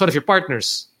 As one of your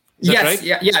partners. Yes,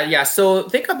 right? Yeah. So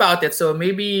think about it. So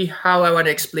maybe how I want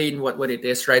to explain what it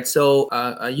is, right? So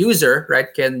a user,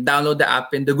 right, can download the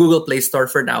app in the Google Play Store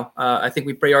for now. I think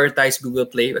we prioritize Google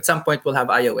Play. At some point, we'll have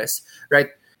iOS, right?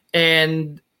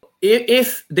 And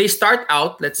if they start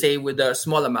out, let's say, with a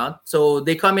small amount, so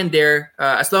they come in there,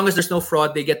 as long as there's no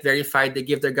fraud, they get verified, they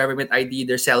give their government ID,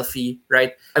 their selfie,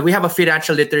 right? And we have a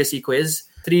financial literacy quiz.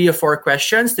 3 or 4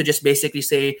 questions to just basically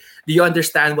say, do you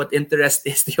understand what interest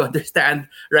is? Do you understand,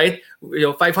 right?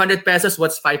 500 pesos,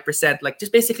 what's 5%? Like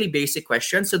just basically basic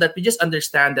questions so that we just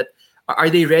understand that are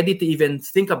they ready to even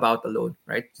think about a loan,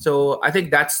 right? So I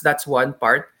think that's one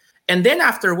part. And then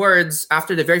afterwards,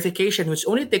 after the verification, which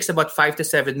only takes about 5 to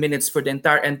 7 minutes for the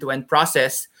entire end-to-end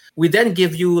process, we then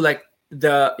give you like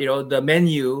the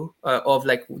menu of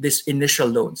like this initial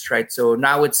loans, right? So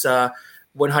now it's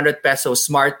 100 peso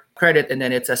smart credit, and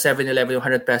then it's a 7-Eleven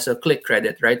 100 peso click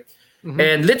credit, right? Mm-hmm.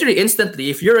 And literally instantly,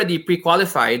 if you're already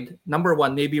pre-qualified, number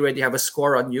one, maybe you already have a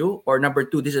score on you, or number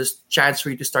two, this is a chance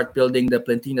for you to start building the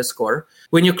Plentina score.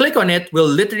 When you click on it, we'll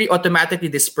literally automatically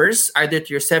disperse either to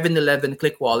your 7-Eleven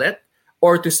click wallet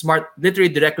or to smart, literally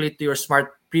directly to your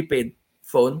smart prepaid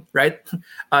phone, right?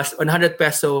 100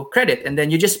 peso credit. And then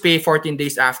you just pay 14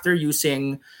 days after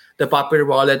using the popular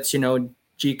wallets,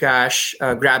 GCash,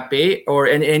 GrabPay, or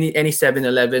any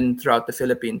 7-Eleven throughout the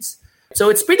Philippines. So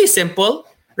it's pretty simple,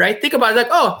 right? Think about it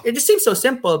like, it just seems so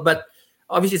simple, but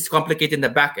obviously it's complicated in the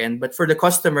back end. But for the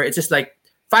customer, it's just like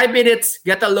 5 minutes,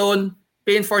 get a loan,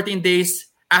 pay in 14 days.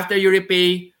 After you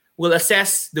repay, we'll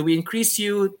assess, do we increase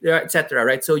you, etc.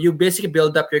 Right? So you basically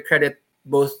build up your credit,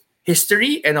 both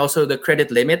history and also the credit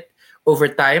limit over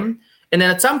time. And then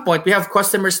at some point, we have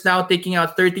customers now taking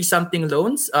out 30-something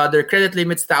loans. Their credit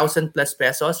limit's 1,000 plus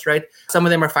pesos, right? Some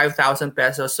of them are 5,000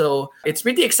 pesos. So it's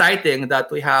pretty exciting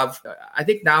that we have, I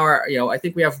think now, I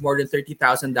think we have more than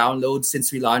 30,000 downloads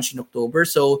since we launched in October.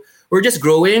 So we're just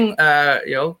growing,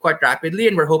 quite rapidly,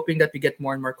 and we're hoping that we get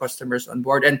more and more customers on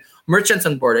board and merchants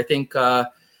on board. I think,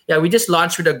 we just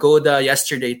launched with Agoda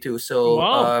yesterday too. So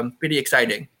wow. Pretty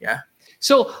exciting, yeah.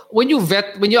 So when you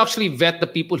actually vet the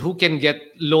people who can get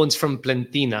loans from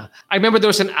Plentina, I remember there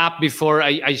was an app before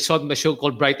I saw on the show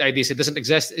called Bright IDs. It doesn't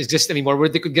exist anymore, where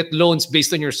they could get loans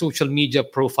based on your social media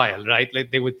profile, right? Like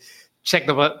they would check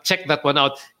that one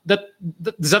out.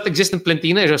 Does that exist in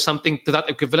Plentina? Is there something to that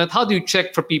equivalent? How do you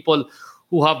check for people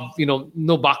who have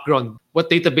no background?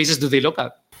 What databases do they look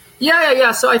at?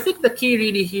 Yeah. So I think the key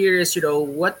really here is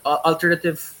what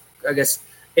alternative, I guess,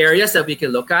 areas that we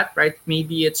can look at, right?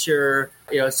 Maybe it's your,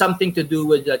 something to do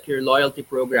with like your loyalty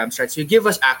programs, right? So you give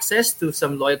us access to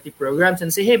some loyalty programs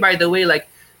and say, hey, by the way, like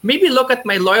maybe look at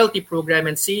my loyalty program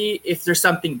and see if there's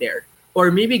something there,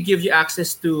 or maybe give you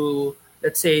access to,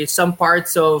 let's say, some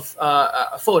parts of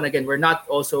a phone. Again, we're not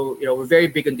also, we're very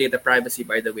big on data privacy,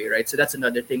 by the way, right? So that's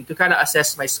another thing to kind of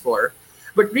assess my score.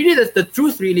 But really, the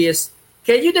truth really is,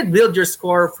 can you then build your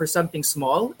score for something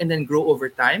small and then grow over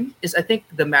time is, I think,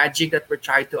 the magic that we're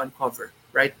trying to uncover,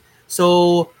 right?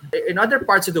 So in other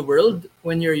parts of the world,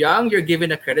 when you're young, you're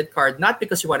given a credit card, not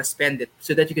because you want to spend it,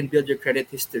 so that you can build your credit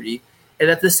history. And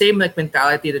that's the same like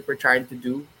mentality that we're trying to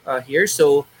do here.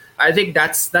 So I think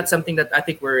that's something that I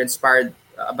think we're inspired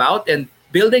about, and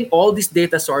building all these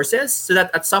data sources so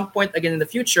that at some point, again, in the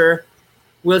future,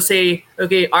 we'll say,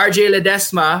 okay, RJ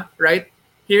Ledesma, right?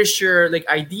 Here's your like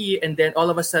ID, and then all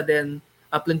of a sudden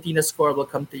a Plentina score will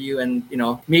come to you, and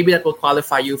maybe that will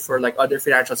qualify you for like other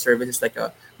financial services like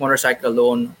a motorcycle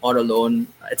loan, auto loan,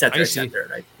 etc., etc.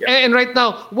 Right? Yeah. And right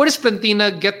now, where does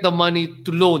Plentina get the money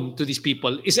to loan to these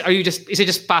people? Is it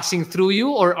just passing through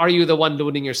you, or are you the one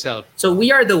loaning yourself? So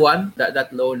we are the one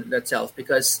that loan itself,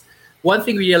 because one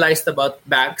thing we realized about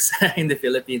banks in the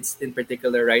Philippines in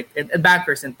particular, right, and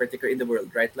bankers in particular in the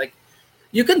world, right, like,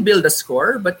 you can build a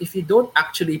score, but if you don't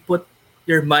actually put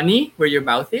your money where your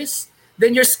mouth is,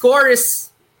 then your score is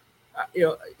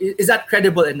not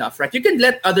credible enough, right? You can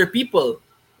let other people's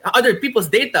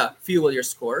data fuel your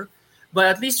score, but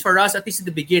at least for us, at least in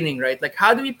the beginning, right? Like,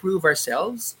 how do we prove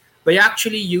ourselves? By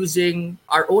actually using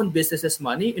our own business's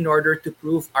money in order to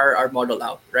prove our model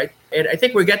out, right? And I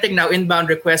think we're getting now inbound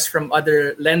requests from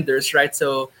other lenders, right?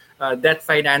 So debt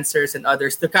financiers and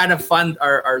others to kind of fund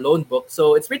our loan book.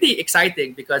 So it's really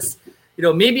exciting because,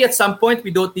 maybe at some point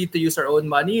we don't need to use our own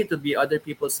money. It will be other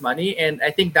people's money. And I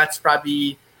think that's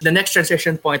probably the next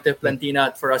transition point of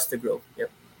Plentina for us to grow. Yep.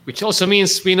 Which also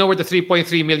means we know where the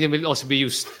 3.3 million will also be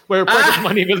used, where part of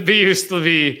money will be used to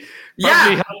be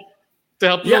probably to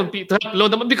help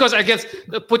loan them. Because I guess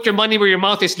put your money where your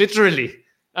mouth is, literally,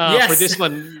 for this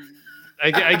one.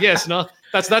 I guess, no?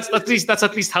 That's at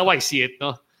least how I see it,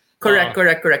 no?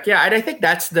 Correct. Yeah, and I think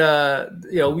that's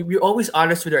we're always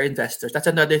honest with our investors. That's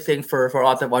another thing for a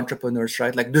lot of entrepreneurs,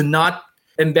 right? Like, do not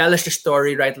embellish the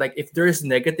story, right? Like, if there's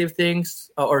negative things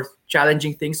or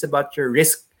challenging things about your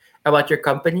risk, about your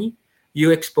company, you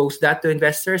expose that to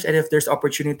investors. And if there's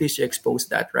opportunities, you expose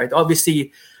that, right?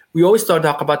 Obviously, we always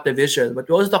talk about the vision, but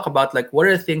we always talk about like, what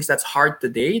are the things that's hard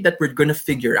today that we're going to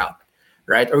figure out,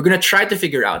 right? Or we're going to try to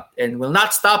figure out, and we'll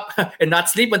not stop and not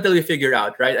sleep until we figure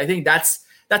out, right? I think that's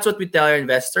what we tell our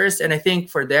investors. And I think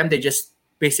for them, they just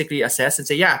basically assess and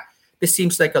say, yeah, this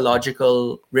seems like a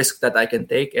logical risk that I can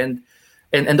take and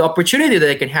the opportunity that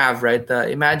I can have, right?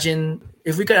 Imagine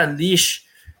if we could unleash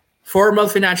formal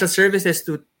financial services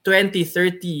to 20,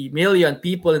 30 million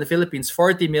people in the Philippines,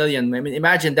 40 million. I mean,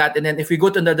 imagine that. And then if we go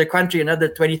to another country, another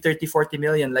 20, 30, 40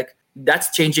 million, like,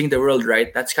 that's changing the world,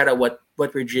 right? That's kind of what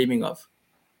we're dreaming of.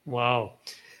 Wow.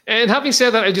 And having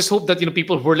said that, I just hope that,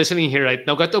 people who are listening here right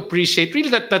now got to appreciate really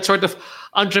that sort of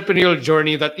entrepreneurial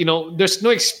journey that, there's no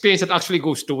experience that actually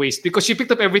goes to waste, because you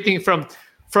picked up everything from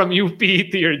UP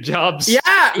to your jobs,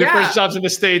 your first jobs in the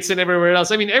States and everywhere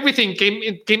else. I mean, everything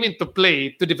came into play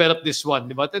to develop this one,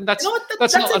 but and that's how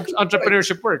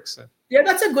entrepreneurship works. Yeah,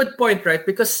 that's a good point, right?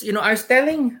 Because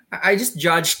I just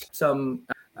judged some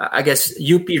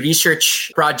UP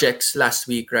research projects last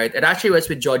week, right? It actually was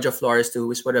with Jojo Flores, who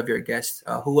was one of your guests,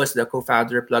 who was the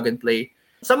co-founder of Plug and Play.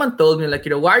 Someone told me, like,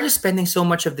 why are you spending so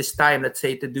much of this time, let's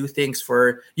say, to do things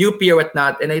for UP or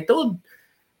whatnot? And I was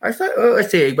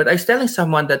telling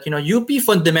someone that, UP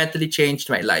fundamentally changed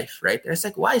my life, right? And I was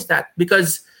like, why is that?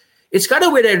 Because it's kind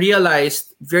of when I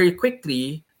realized very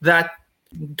quickly that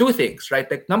two things,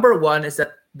 right? Like, number one is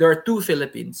that there are two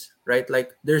Philippines, right?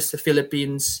 Like, there's the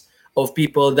Philippines of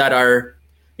people that are,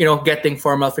 getting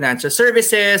formal financial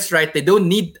services, right? They don't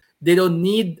need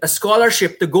a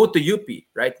scholarship to go to UP,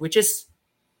 right? Which is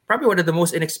probably one of the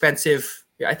most inexpensive.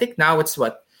 I think now it's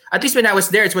what? At least when I was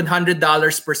there, it's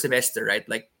 $100 per semester, right?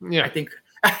 Like, I think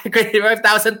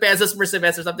 5,000 pesos per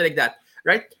semester, something like that,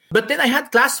 right? But then I had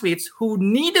classmates who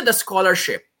needed a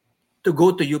scholarship to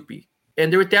go to UP.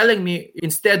 And they were telling me,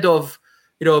 instead of,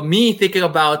 me thinking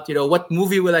about, what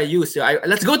movie will I use?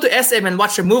 Let's go to SM and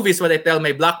watch a movie is what I tell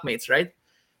my blockmates, right?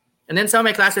 And then some of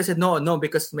my classmates said, no,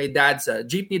 because my dad's a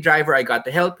jeepney driver. I got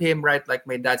to help him, right? Like,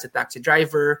 my dad's a taxi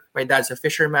driver. My dad's a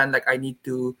fisherman. Like, I need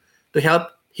to help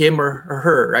him or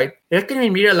her, right? And I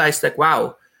can realize, like,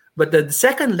 wow. But the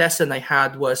second lesson I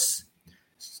had was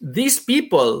these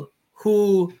people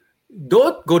who,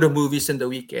 don't go to movies in the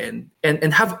weekend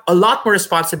and have a lot more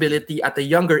responsibility at a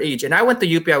younger age. And I went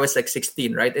to UP, I was like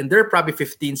 16, right? And they're probably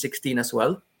 15, 16 as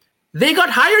well. They got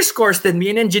higher scores than me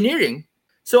in engineering.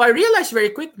 So I realized very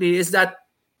quickly is that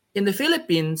in the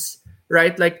Philippines,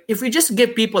 right, like if we just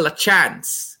give people a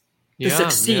chance to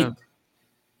succeed,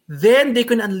 then they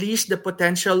can unleash the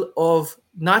potential of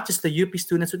not just the UP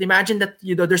students, but imagine that,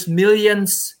 there's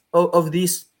millions of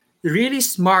these really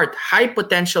smart, high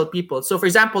potential people. So for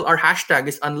example, our hashtag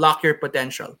is unlock your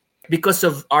potential because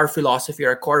of our philosophy,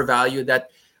 our core value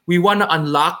that we want to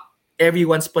unlock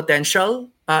everyone's potential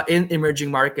in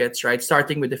emerging markets, right?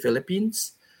 Starting with the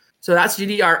Philippines. So that's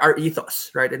really our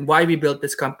ethos, right? And why we built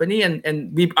this company and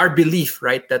our belief,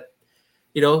 right? That,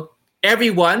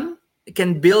 everyone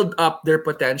can build up their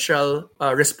potential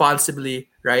responsibly,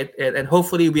 right? And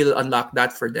hopefully we'll unlock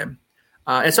that for them.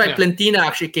 And so Plentina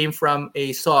actually came from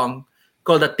a song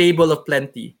called The Table of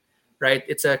Plenty, right?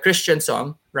 It's a Christian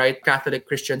song, right? Catholic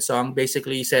Christian song.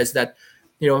 Basically says that,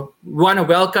 we want to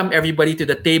welcome everybody to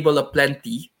the table of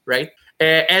plenty, right?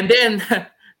 And then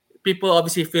people,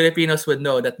 obviously Filipinos would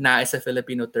know that na is a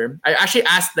Filipino term. I actually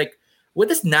asked, like, what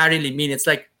does na really mean? It's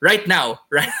like right now,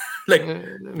 right? Like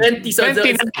plenty. So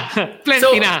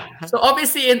Plentina. So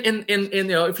obviously in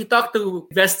if you talk to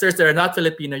investors that are not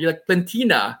Filipino, you're like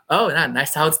Plentina. Oh,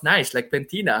 nice, sounds nice, like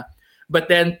Plentina. But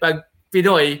then pag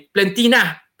Pinoy,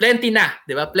 Plentina,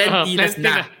 diba? Plenty, that's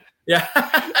na. Yeah.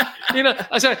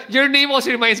 Sorry, your name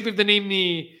also reminds me of the name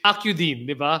ni Acudine,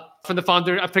 di ba? From the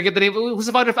founder, I forget the name. Who's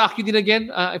the founder of Acudine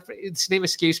again? Its name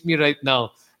escapes me right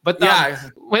now. But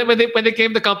when they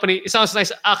came the company, it sounds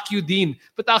nice, Acudine,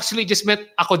 but actually it just meant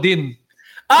Acodin.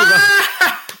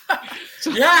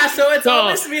 So it's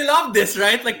always, we love this,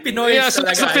 right? Like Pinoy. Yeah, so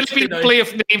it's a Philippine play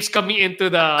of names coming into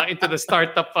the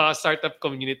startup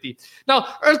community. Now,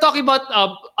 Earl, talking about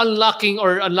unlocking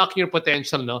your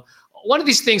potential, no? One of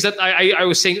these things that I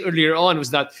was saying earlier on was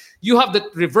that you have the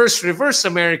reverse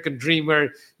American dream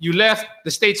where you left the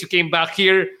States, you came back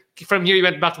here. From here, you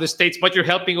went back to the States, but you're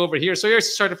helping over here. So you're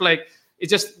sort of like,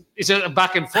 it's a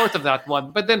back and forth of that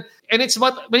one. But then, and it's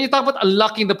about, when you talk about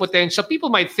unlocking the potential, people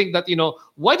might think that,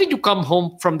 why did you come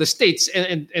home from the States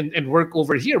and work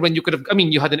over here when you could have,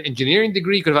 you had an engineering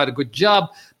degree, you could have had a good job.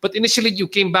 But initially, you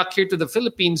came back here to the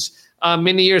Philippines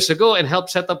many years ago and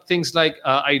helped set up things like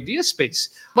Idea Space.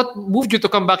 What moved you to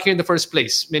come back here in the first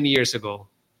place many years ago?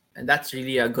 And that's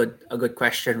really a good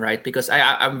question, right? Because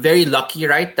I'm very lucky,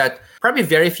 right? That probably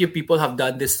very few people have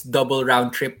done this double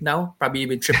round trip now, probably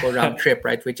even triple round trip,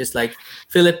 right? Which is like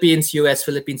Philippines, US,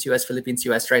 Philippines, US, Philippines,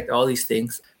 US, right? All these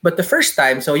things. But the first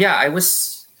time, I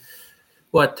was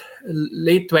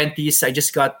late 20s.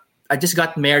 I just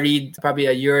got married probably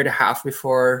a year and a half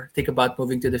before think about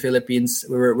moving to the Philippines.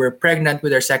 We're pregnant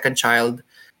with our second child.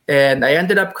 And I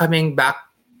ended up coming back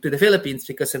to the Philippines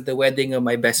because of the wedding of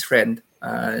my best friend,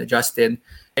 Justin.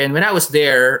 And when I was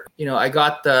there, I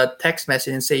got a text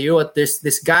message and say, there's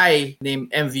this guy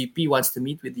named MVP wants to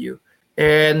meet with you.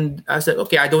 And I was like,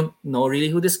 okay, I don't know really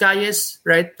who this guy is,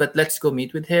 right? But let's go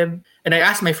meet with him. And I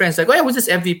asked my friends, like, oh yeah, who's this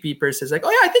MVP person? It's like, oh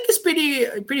yeah, I think he's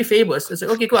pretty famous. I was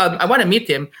like, okay, cool, I want to meet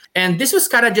him. And this was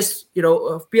kind of just,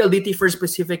 PLDT First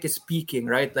Pacific is speaking,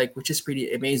 right? Like, which is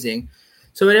pretty amazing.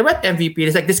 So when I met MVP,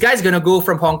 it's like, this guy's going to go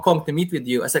from Hong Kong to meet with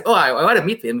you. I was like, oh, I want to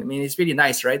meet him. It's really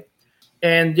nice, right?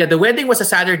 And the wedding was a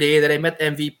Saturday that I met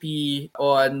MVP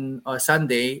on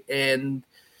Sunday. And,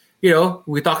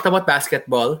 we talked about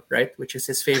basketball, right? Which is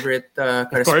his favorite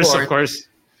sport. Of course.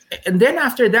 And then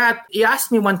after that, he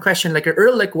asked me one question, like,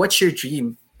 Earl, like, what's your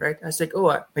dream, right? I was like,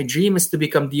 my dream is to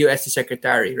become DOST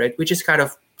secretary, right? Which is kind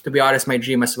of, to be honest, my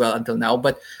dream as well until now.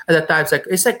 But at that time,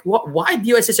 it's like, why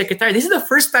DOST secretary? This is the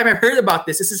first time I've heard about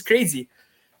this. This is crazy.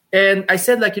 And I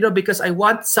said, like, because I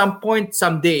want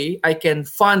someday, I can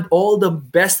fund all the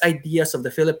best ideas of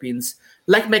the Philippines,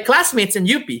 like my classmates in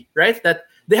UP, right? That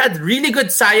they had really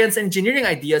good science and engineering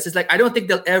ideas. It's like, I don't think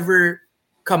they'll ever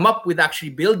come up with actually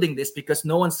building this because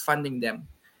no one's funding them.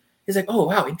 He's like, oh,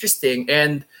 wow, interesting.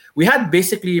 And we had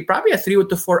basically probably a 3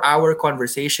 to 4 hour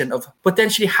conversation of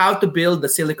potentially how to build the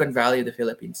Silicon Valley of the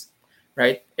Philippines,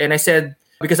 right? And I said,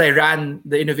 because I ran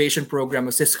the innovation program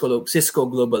of Cisco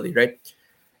globally, right?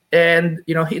 And,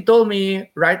 he told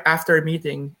me right after a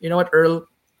meeting, you know what, Earl,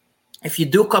 if you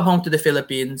do come home to the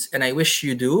Philippines, and I wish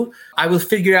you do, I will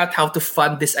figure out how to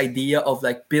fund this idea of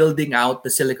like building out the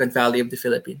Silicon Valley of the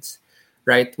Philippines,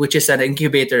 right? Which is an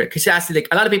incubator. Because he asked, like,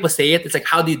 a lot of people say it. It's like,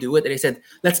 how do you do it? And he said,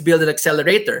 let's build an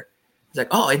accelerator. It's like,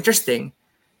 oh, interesting.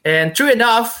 And true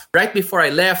enough, right before I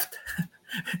left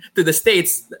to the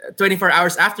States, 24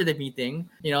 hours after the meeting,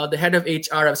 the head of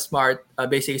HR of Smart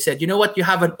basically said, you know what? You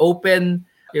have an open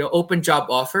open job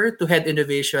offer to head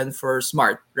innovation for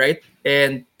Smart, right?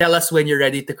 And tell us when you're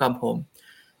ready to come home.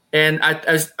 And I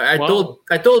told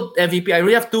MVP, I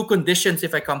really have two conditions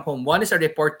if I come home. One is I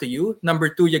report to you. Number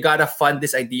two, you gotta fund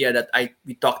this idea that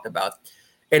we talked about.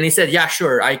 And he said, yeah,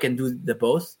 sure, I can do the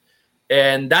both.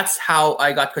 And that's how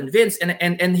I got convinced.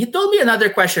 And he told me another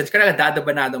question. It's kind of a dada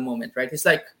banana moment, right? It's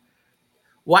like,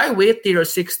 why wait till you're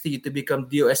 60 to become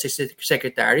DOS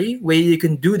secretary where you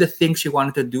can do the things you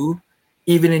wanted to do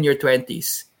even in your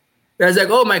 20s? I was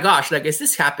like, oh my gosh, like, is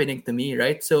this happening to me,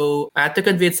 right? So I had to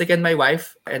convince again my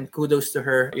wife, and kudos to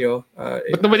her. But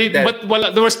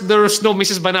there was no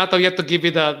Mrs. Banato yet to give you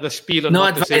the spiel on no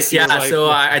what advice. to say. Yeah, so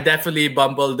I definitely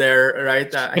bumbled there,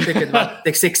 right? I think it about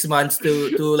like 6 months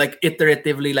to like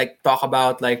iteratively like talk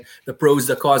about like the pros,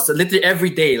 the cons, so literally every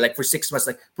day, like for 6 months,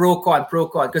 like pro con,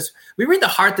 because we were in the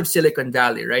heart of Silicon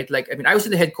Valley, right? Like, I mean, I was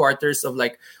in the headquarters of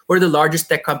like one of the largest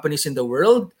tech companies in the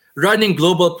world, running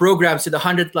global programs in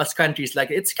 100 plus countries. Like,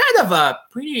 it's kind of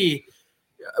it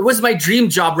was my dream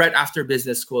job right after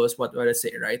business school, is what I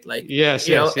say, right? Like, yes.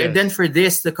 And then for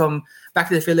this to come back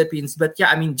to the Philippines. But yeah,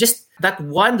 I mean, just that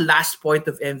one last point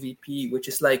of MVP, which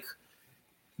is like,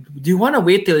 do you want to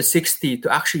wait till 60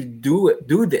 to actually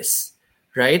do this,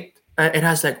 right? And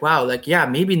I was like, wow, like, yeah,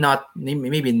 maybe not,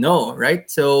 maybe no,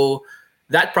 right? So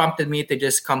that prompted me to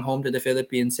just come home to the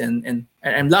Philippines, and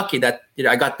I'm lucky that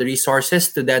I got the resources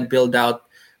to then build out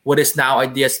what is now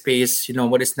Idea Space,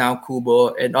 what is now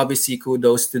Kubo, and obviously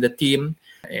kudos to the team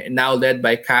now led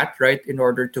by Kat, right, in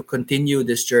order to continue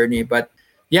this journey. But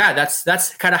yeah,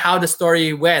 that's kind of how the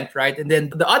story went, right? And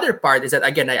then the other part is that,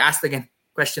 again, I asked again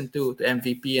question to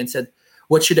MVP and said,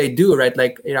 what should I do, right?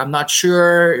 Like, I'm not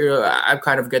sure. I'm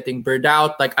kind of getting burned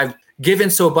out. Like, I've given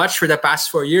so much for the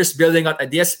past 4 years building out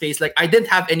Idea Space. Like, I didn't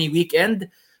have any weekend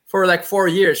for like 4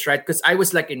 years, right? Because I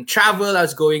was like in travel. I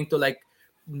was going to like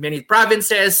many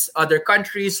provinces, other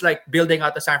countries, like building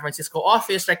out the San Francisco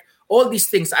office, like all these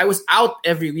things. I was out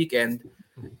every weekend.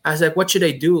 I was like, what should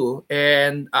I do?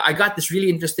 And I got this really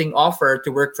interesting offer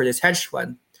to work for this hedge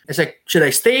fund. It's like, should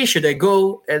I stay? Should I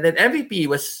go? And then MVP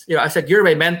was, I said, you're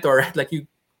my mentor. Like, you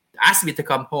asked me to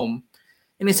come home.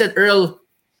 And he said, Earl,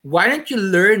 why don't you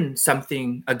learn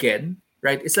something again,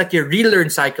 right? It's like your relearn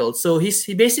cycle. So he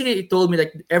basically told me,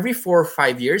 like, every 4 or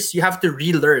 5 years, you have to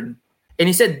relearn. And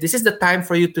he said, this is the time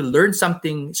for you to learn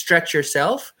something, stretch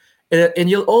yourself, and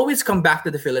you'll always come back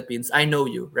to the Philippines. I know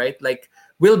you, right? Like,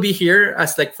 we'll be here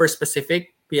as like First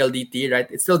Pacific, PLDT, right?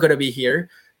 It's still going to be here.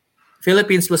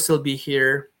 Philippines will still be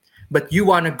here, but you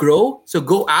want to grow. So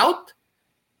go out,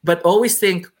 but always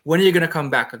think, when are you going to come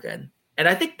back again? And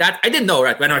I think that I didn't know,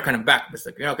 right, when am I coming back? I was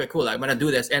like, okay, cool, I'm going to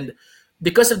do this. And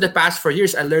because of the past 4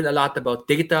 years, I learned a lot about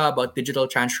data, about digital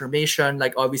transformation,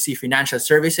 like obviously financial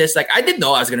services. Like, I didn't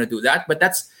know I was going to do that, but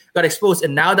that's got exposed.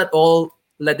 And now that all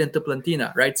led into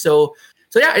Plentina, right? So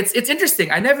yeah, it's interesting.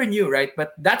 I never knew, right?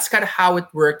 But that's kind of how it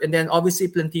worked. And then obviously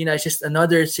Plentina is just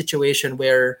another situation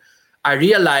where I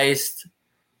realized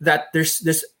that there's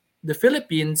the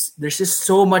Philippines, there's just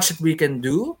so much that we can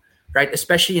do, right?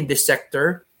 Especially in this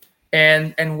sector.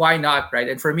 And why not, right?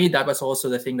 And for me, that was also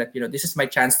the thing that, this is my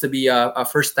chance to be a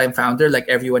first-time founder, like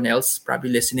everyone else probably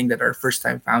listening that are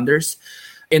first-time founders,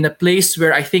 in a place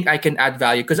where I think I can add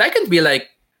value. Because I can be like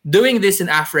doing this in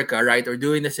Africa, right? Or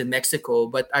doing this in Mexico.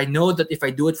 But I know that if I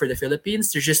do it for the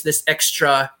Philippines, there's just this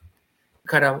extra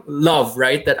kind of love,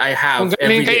 right? That I have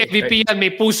every day. MVP yan,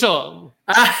 may puso.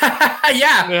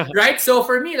 yeah, right? So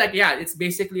for me, like, yeah, it's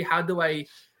basically how do I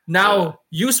now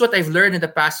use what I've learned in the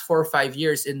past 4 or 5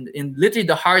 years in literally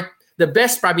the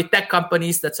best probably tech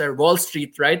companies that's our Wall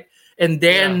Street, right? And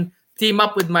then team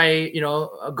up with my,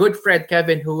 a good friend,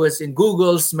 Kevin, who was in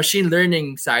Google's machine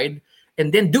learning side,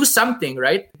 and then do something,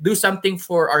 right? Do something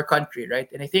for our country, right?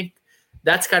 And I think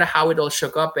that's kind of how it all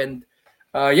shook up. And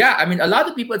I mean, a lot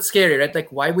of people, it's scary, right?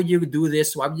 Like, why would you do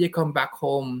this? Why would you come back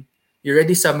home? You're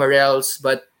already somewhere else.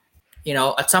 But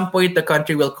at some point the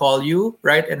country will call you,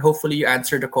 right? And hopefully you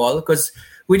answer the call, because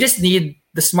we just need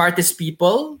the smartest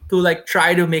people to like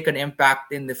try to make an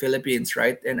impact in the Philippines,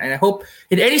 right? And I hope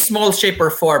in any small shape or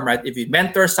form, right? If you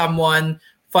mentor someone,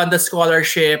 fund a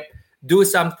scholarship, do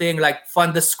something like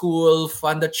fund the school,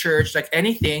 fund the church, like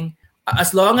anything,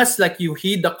 as long as like you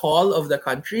heed the call of the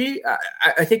country,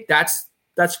 I think that's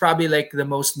probably like the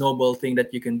most noble thing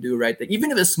that you can do, right? Like,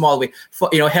 even if it's a small way,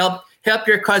 help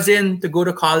your cousin to go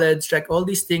to college. Like, all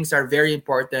these things are very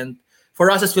important for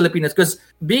us as Filipinos, because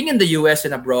being in the US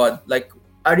and abroad, like,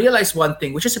 I realized one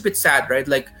thing, which is a bit sad, right?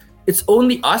 Like, it's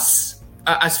only us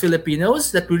as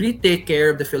Filipinos that really take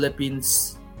care of the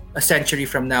Philippines a century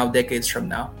from now, decades from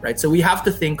now, right? So we have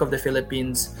to think of the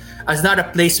Philippines as not a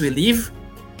place we leave,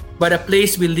 but a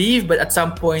place we leave, but at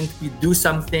some point we do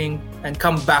something and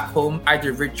come back home,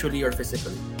 either virtually or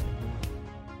physically.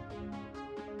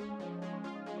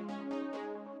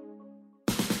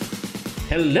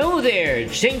 Hello there,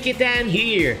 Chinkitan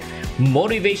here,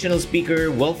 motivational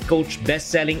speaker, wealth coach,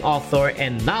 best-selling author,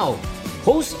 and now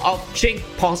host of Chink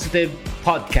Positive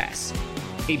Podcast,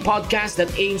 a podcast that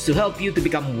aims to help you to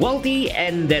become wealthy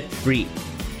and debt-free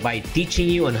by teaching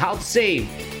you on how to save,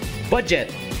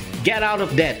 budget, get out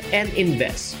of debt, and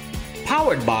invest.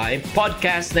 Powered by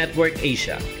Podcast Network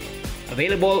Asia.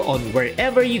 Available on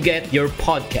wherever you get your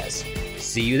podcasts.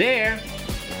 See you there.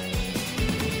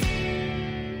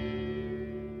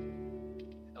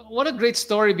 What a great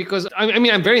story, because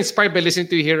I'm very inspired by listening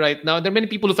to you here right now. There are many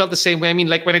people who felt the same way. I mean,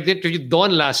 like when I did interview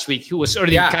Don last week, who was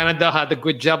early in Canada, had a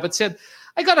good job, but said,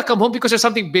 I got to come home because there's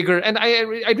something bigger. And I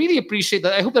really appreciate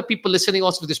that. I hope that people listening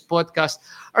also to this podcast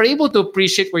are able to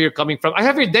appreciate where you're coming from. I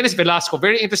have here Dennis Velasco,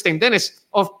 very interesting. Dennis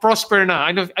of Prosper Na.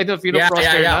 I don't know if you know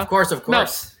Prosper Na. Yeah, of course. Now,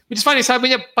 which is funny,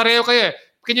 sabi niya, pareho kayo.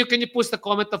 Can you post the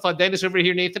comment of Dennis over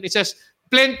here, Nathan? It says,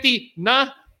 plenty na,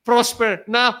 prosper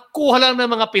na, kuha lang ng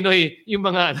mga Pinoy yung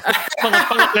mga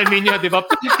pangalan ninyo, di ba?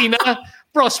 Plentina,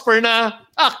 prosper na,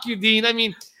 Accudine. I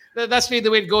mean, that's really the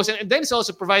way it goes. And then he's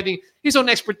also providing his own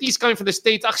expertise coming from the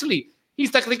States. Actually, he's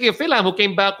technically a Philam who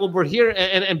came back over here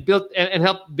and built and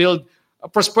helped build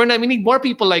Prosperna. I mean, we need more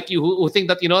people like you who think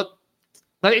that,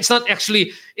 that it's not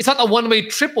a one-way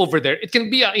trip over there. It can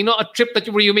be a trip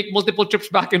where you make multiple trips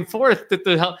back and forth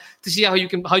to see how you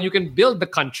can build the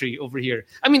country over here.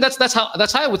 I mean, that's how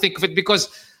I would think of it, because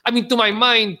I mean, to my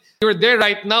mind, you're there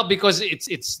right now because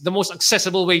it's the most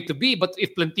accessible way to be. But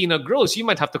if Plentina grows, you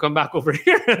might have to come back over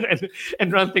here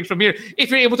and run things from here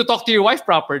if you're able to talk to your wife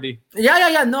properly.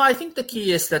 Yeah. No, I think the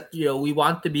key is that we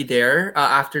want to be there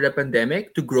after the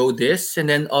pandemic to grow this, and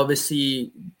then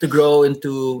obviously to grow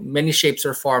into many shapes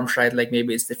or forms, right? Like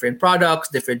maybe it's different products,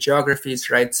 different geographies,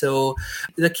 right? So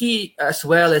the key as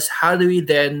well is how do we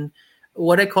then,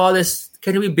 what I call is,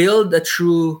 can we build a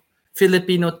true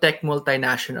Filipino tech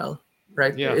multinational,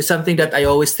 right? Yeah. It's something that I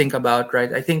always think about,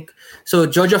 right? I think, so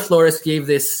Jojo Flores gave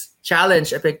this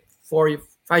challenge, I think 4-5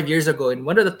 years ago, in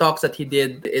one of the talks that he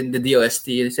did in the DOST.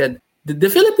 He said, did the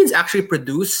Philippines actually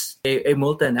produce a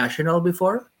multinational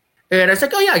before? And I was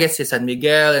like, oh yeah, I guess it's San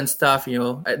Miguel and stuff,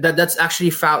 that's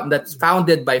actually that's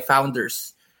founded by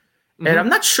founders. Mm-hmm. And I'm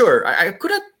not sure.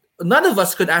 None of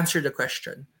us could answer the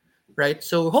question, right?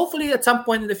 So hopefully at some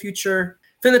point in the future,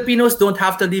 Filipinos don't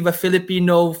have to leave a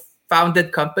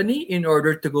Filipino-founded company in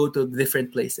order to go to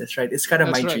different places, right? It's kind of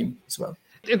my dream as well.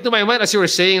 Into my mind, as you were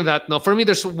saying that, for me,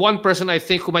 there's one person I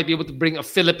think who might be able to bring a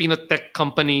Filipino tech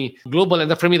company global,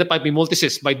 and for me, that might be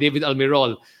Multisys by David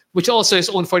Almirol, which also is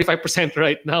owned 45%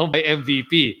 right now by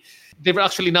MVP. They were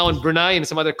actually now in Brunei and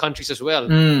some other countries as well.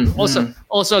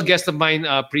 Also a guest of mine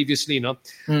previously. And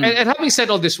having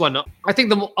said all this I think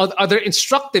the other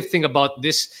instructive thing about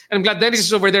this, and I'm glad Dennis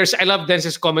is over there. I love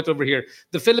Dennis's comment over here.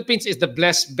 The Philippines is the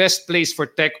best place for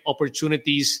tech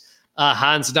opportunities,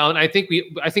 hands down. I think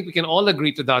we can all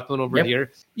agree to that one over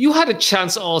here. You had a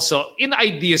chance also in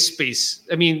idea space.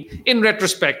 I mean, in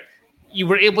retrospect, you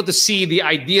were able to see the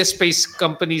idea space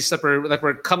companies that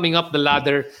were coming up the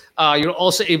ladder. You're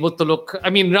also able to look, I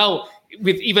mean, now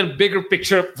with even bigger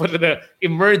picture for the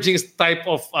emerging type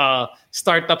of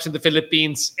startups in the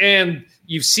Philippines, and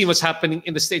you've seen what's happening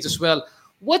in the States as well.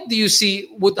 What do you see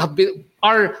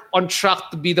are on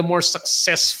track to be the more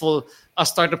successful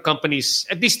startup companies,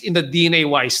 at least in the DNA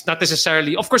wise? Not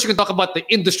necessarily. Of course, you can talk about the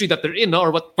industry that they're in,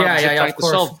 or what problems they're trying to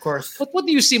solve. Of course. But what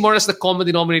do you see more as the common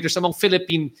denominators among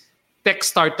Philippine tech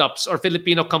startups or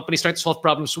Filipino companies trying to solve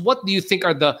problems? What do you think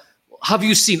have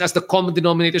you seen as the common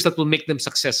denominators that will make them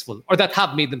successful, or that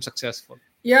have made them successful?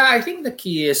 Yeah, I think the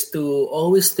key is to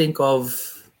always think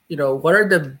of, what are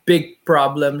the big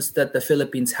problems that the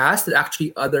Philippines has that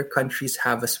actually other countries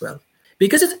have as well.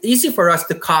 Because it's easy for us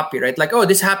to copy, right? Like, oh,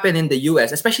 this happened in the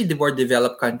US, especially the more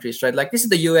developed countries, right? Like, this is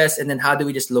the US, and then how do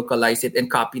we just localize it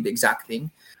and copy the exact thing?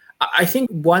 I think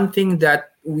one thing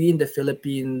that we in the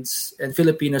Philippines and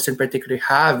Filipinos in particular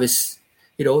have is,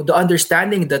 the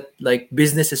understanding that like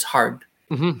business is hard.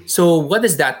 Mm-hmm. So what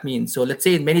does that mean? So let's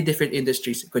say in many different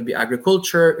industries, it could be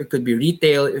agriculture, it could be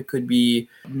retail, it could be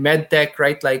medtech,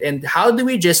 right? Like, and how do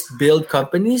we just build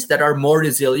companies that are more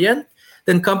resilient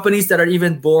than companies that are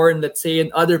even born, let's say,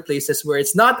 in other places where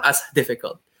it's not as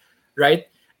difficult, right?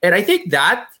 And I think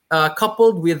that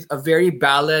coupled with a very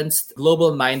balanced,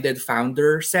 global-minded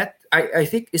founder set, I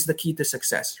think is the key to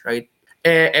success, right?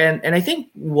 And I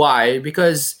think why?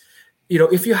 Because,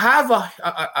 if you have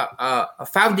a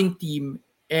founding team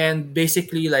and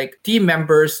basically like team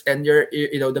members and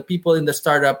the people in the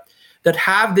startup, that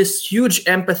have this huge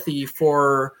empathy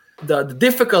for the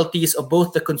difficulties of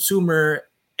both the consumer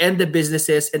and the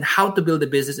businesses and how to build a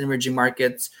business in emerging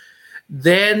markets,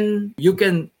 then you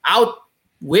can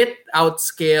outwit,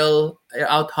 outscale,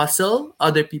 out hustle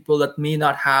other people that may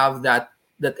not have that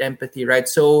empathy, right?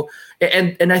 So,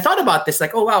 and I thought about this,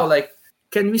 like, oh wow, like,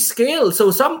 can we scale? So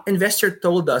some investor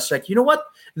told us, like, you know what,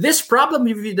 this problem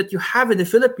that you have in the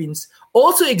Philippines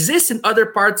also exists in other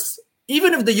parts,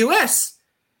 even of the US.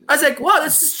 I was like, wow,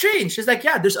 this is strange. It's like,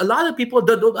 yeah, there's a lot of people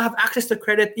that don't have access to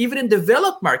credit, even in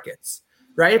developed markets,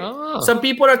 right? Oh. Some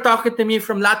people are talking to me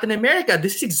from Latin America.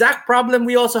 This is exact problem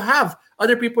we also have.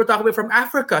 Other people are talking about from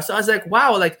Africa. So I was like,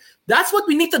 wow, like, that's what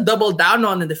we need to double down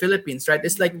on in the Philippines, right?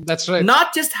 It's like, that's right.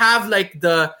 Not just have like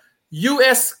the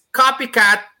US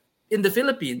copycat in the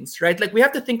Philippines, right? Like, we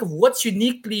have to think of what's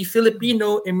uniquely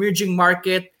Filipino emerging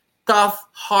market, tough,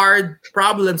 hard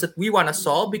problems that we want to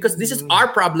solve, because this is our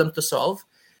problem to solve.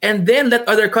 And then let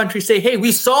other countries say, hey,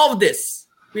 we solved this.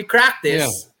 We cracked this.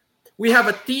 Yeah. We have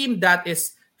a team that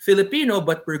is Filipino,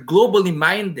 but we're globally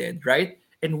minded, right?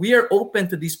 And we are open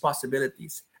to these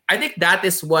possibilities. I think that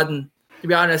is one, to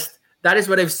be honest, that is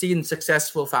what I've seen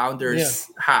successful founders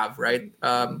have, right?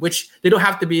 Which they don't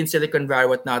have to be in Silicon Valley or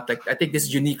whatnot. Like, I think this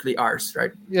is uniquely ours,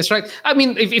 right? Yes, right. I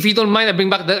mean, if you don't mind, I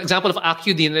bring back the example of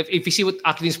Accudin. If you see what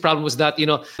Accudin's problem was, that,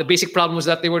 the basic problem was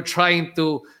that they were trying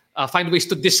to find ways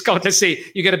to discount. Let's say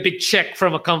you get a big check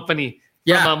from a company,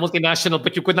 from a multinational,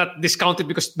 but you could not discount it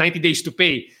because 90 days to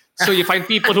pay. So you find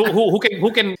people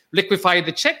who can liquefy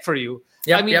the check for you.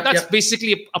 That's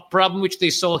basically a problem which they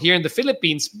saw here in the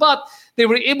Philippines, but they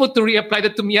were able to reapply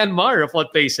that to Myanmar, of all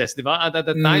places, at that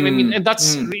time. And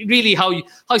that's really how you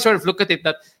sort of look at it,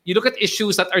 that you look at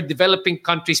issues that are developing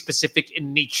country specific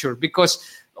in nature, because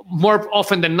more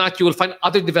often than not, you will find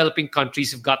other developing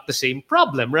countries have got the same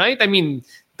problem, right? I mean,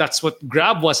 that's what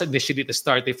Grab was initially at the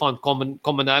start. They found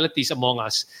commonalities among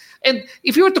us. And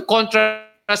if you were to contrast,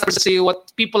 say,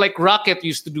 what people like Rocket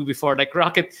used to do before, like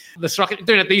Rocket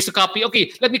Internet, they used to copy,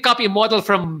 okay, let me copy a model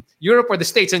from Europe or the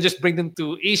States and just bring them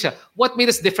to Asia. What made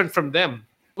us different from them?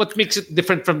 What makes it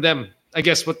different from them? I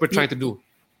guess what we're trying to do.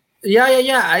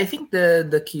 Yeah. I think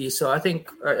the key. So I think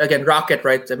again, Rocket,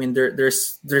 right? I mean,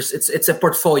 there's it's a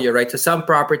portfolio, right? So some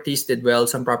properties did well,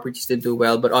 some properties did do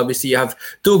well, but obviously you have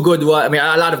two good ones. I mean,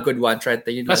 a lot of good ones, right?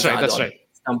 That's right.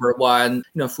 Number one,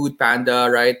 Food Panda,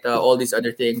 right? All these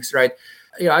other things, right?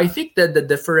 I think that the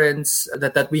difference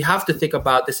that we have to think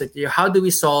about is that, how do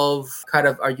we solve kind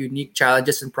of our unique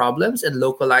challenges and problems and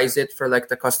localize it for like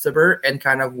the customer and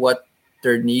kind of what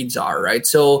their needs are, right?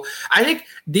 So I think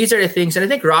these are the things, and I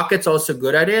think Rocket's also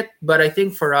good at it. But I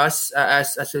think for us,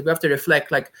 as we have to reflect,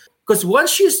 like, because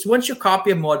once you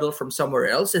copy a model from somewhere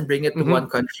else and bring it to one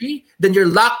country, then you're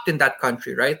locked in that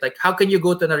country, right? Like, how can you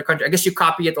go to another country? I guess you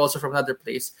copy it also from another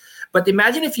place. But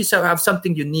imagine if you have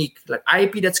something unique, like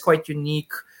IP that's quite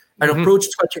unique, an approach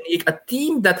that's quite unique, a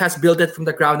team that has built it from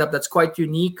the ground up that's quite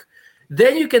unique.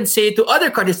 Then you can say to other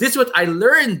countries, this is what I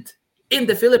learned in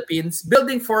the Philippines,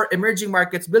 building for emerging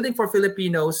markets, building for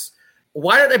Filipinos.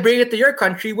 Why don't I bring it to your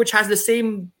country, which has the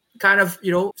same kind of,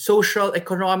 social,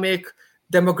 economic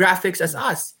demographics as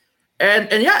us?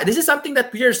 And yeah, this is something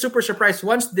that we are super surprised.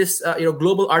 Once this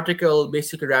global article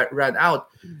basically ran out,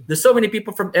 there's so many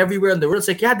people from everywhere in the world. It's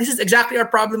like, yeah, this is exactly our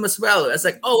problem as well. It's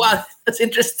like, oh wow, that's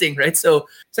interesting, right? So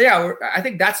yeah, I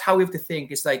think that's how we have to think.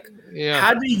 It's like,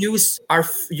 how do we use our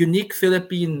unique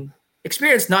Philippine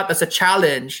experience not as a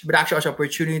challenge, but actually as an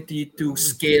opportunity to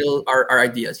scale our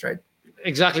ideas, right?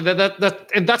 Exactly.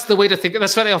 And that's the way to think.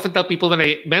 That's what I often tell people when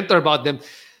I mentor about them.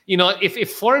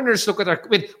 If foreigners look at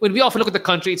when we often look at the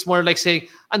country, it's more like saying,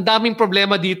 ang daming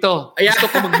problema dito. Gusto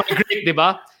ko mag-migrate, di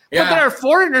ba? But there are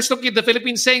foreigners looking at the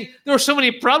Philippines saying, there are so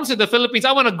many problems in the Philippines.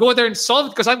 I want to go there and solve it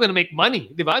because I'm going to make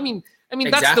money, di ba? I mean, exactly.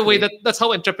 That's the way that's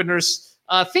how entrepreneurs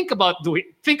think about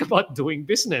doing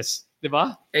business.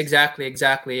 Diba?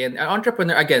 Exactly. And an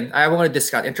entrepreneur, again, I want to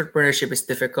discuss entrepreneurship is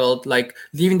difficult. Like,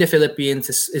 leaving the Philippines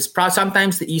is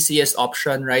sometimes the easiest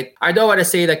option, right? I don't want to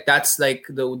say like that's like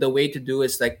the way to do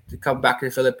is like to come back to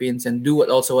the Philippines and do what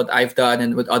I've done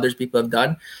and what other people have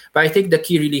done. But I think the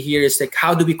key really here is like,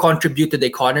 how do we contribute to the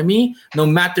economy no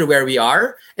matter where we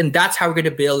are? And that's how we're going to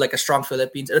build like a strong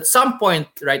Philippines. At some point,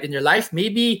 right, in your life,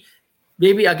 maybe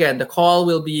again, the call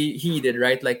will be heeded,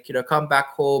 right? Like, come back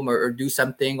home or do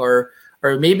something, or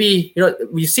maybe,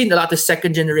 we've seen a lot of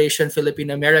second generation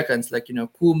Filipino Americans, like,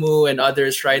 Kumu and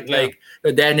others, right? Yeah.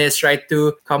 Like Dennis, right?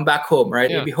 To come back home,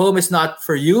 right? Yeah. Maybe home is not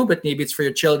for you, but maybe it's for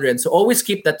your children. So always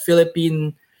keep that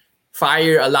Philippine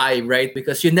fire alive, right?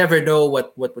 Because you never know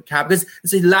what would happen. Because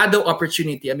it's a Lado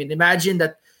opportunity. I mean, imagine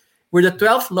that we're the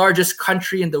 12th largest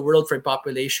country in the world for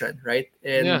population, right?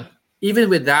 And even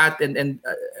with that,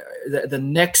 the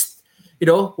next,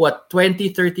 20,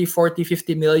 30, 40,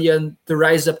 50 million to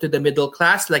rise up to the middle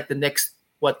class, like the next,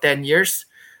 10 years?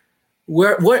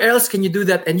 Where else can you do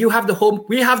that? And we have the home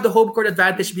court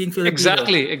advantage being Filipino.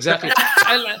 Exactly. If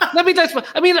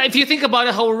you think about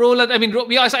it, how Roland,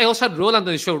 I also had Roland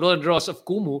on the show, Roland Ross of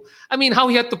Kumu. How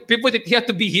he had to pivot it. He had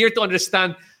to be here to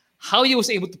understand how he was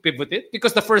able to pivot it,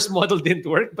 because the first model didn't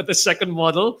work, but the second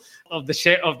model of the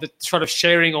sort of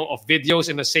sharing of videos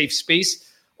in a safe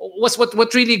space was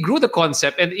what really grew the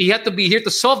concept. And he had to be here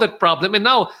to solve that problem. And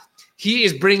now he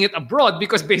is bringing it abroad,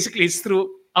 because basically it's through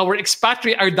our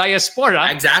diaspora.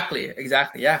 Exactly.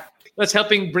 Yeah. That's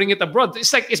helping bring it abroad.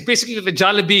 It's basically the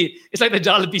Jollibee. It's like the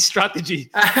Jollibee strategy,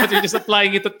 but you're just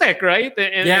applying it to tech, right?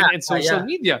 And social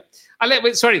media.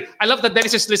 I love that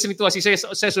Dennis is listening to us. He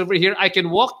says over here, I can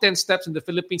walk 10 steps in the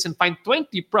Philippines and find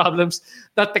 20 problems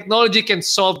that technology can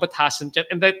solve but hasn't yet.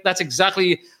 And that's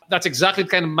exactly the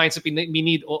kind of mindset we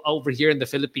need over here in the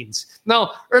Philippines.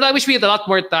 Now, Earl, I wish we had a lot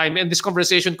more time, and this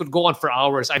conversation could go on for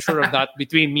hours. I'm sure of that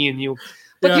between me and you.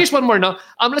 But here's one more now.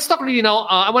 Let's talk really now.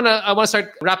 I wanna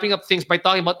start wrapping up things by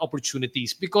talking about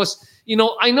opportunities, because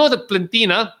I know that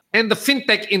Plentina and the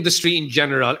fintech industry in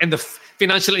general and the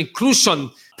financial inclusion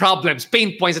problems,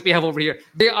 pain points that we have over here,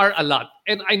 they are a lot.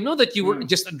 And I know that you were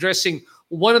just addressing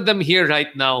one of them here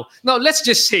right now. Now, let's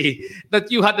just say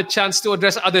that you had the chance to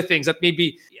address other things that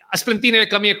maybe as Plentina you're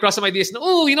coming across some ideas.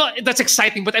 That's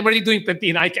exciting, but I'm already doing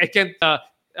Plentina. I can't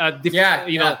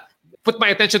put my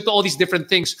attention to all these different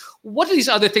things. What are these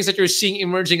other things that you're seeing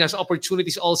emerging as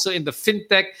opportunities also in the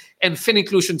fintech and fin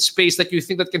inclusion space that you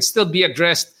think that can still be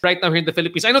addressed right now here in the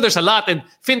Philippines? I know there's a lot, and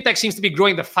fintech seems to be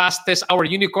growing the fastest. Our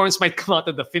unicorns might come out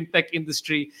of the fintech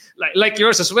industry, like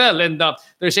yours as well. And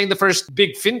they're saying the first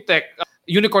big fintech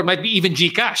unicorn might be even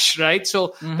GCash, right?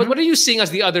 So, But what are you seeing as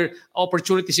the other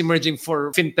opportunities emerging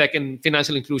for fintech and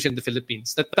financial inclusion in the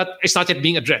Philippines that is not yet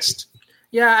being addressed?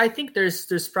 Yeah, I think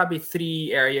there's probably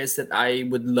three areas that I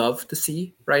would love to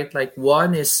see, right? Like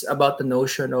one is about the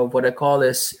notion of what I call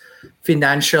is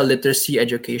financial literacy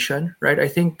education, right? I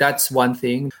think that's one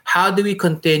thing. How do we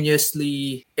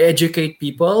continuously educate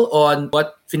people on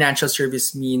what financial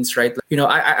service means, right?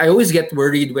 I always get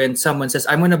worried when someone says,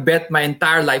 I'm going to bet my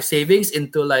entire life savings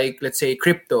into let's say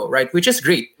crypto, right? Which is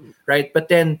great, right? But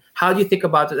then how do you think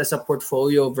about it as a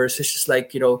portfolio versus just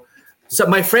so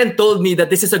my friend told me that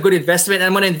this is a good investment and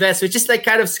I'm going to invest, which is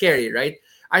kind of scary, right?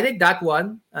 I think that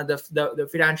one, the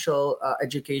financial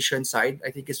education side, I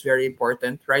think is very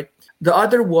important, right? The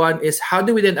other one is how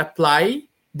do we then apply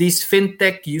these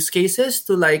fintech use cases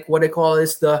to what I call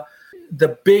is the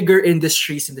bigger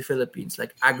industries in the Philippines,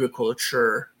 like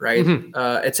agriculture, right?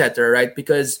 Et cetera, right?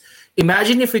 Because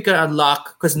imagine if we can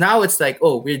unlock, because now it's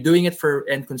we're doing it for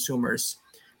end consumers.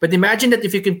 But imagine that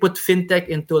if you can put fintech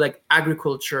into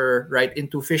agriculture, right,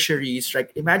 into fisheries, right?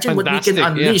 Imagine what we can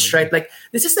unleash, right?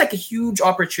 This is a huge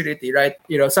opportunity, right?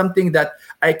 Something that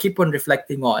I keep on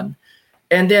reflecting on.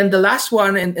 And then the last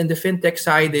one in the fintech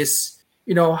side is,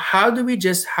 how do we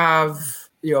just have,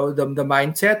 the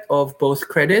mindset of both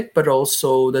credit, but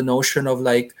also the notion of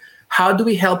how do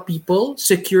we help people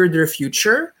secure their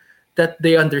future that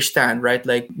they understand, right?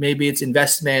 Maybe it's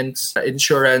investments,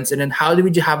 insurance, and then how do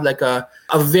we have a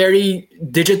very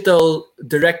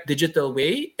direct digital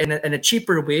way and a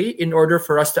cheaper way in order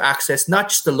for us to access not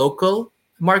just the local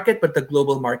market, but the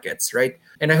global markets, right?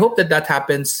 And I hope that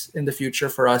happens in the future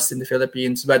for us in the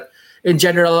Philippines. But in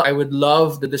general, I would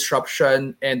love the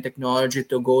disruption and technology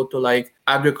to go to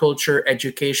agriculture,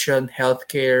 education,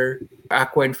 healthcare,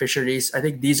 aqua and fisheries. I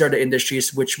think these are the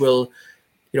industries which will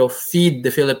feed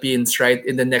the Philippines, right,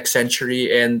 in the next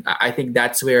century. And I think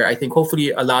that's where I think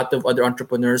hopefully a lot of other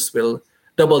entrepreneurs will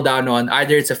double down on.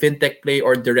 Either it's a fintech play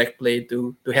or direct play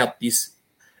to help these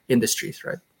industries,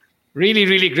 right? Really,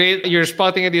 really great. You're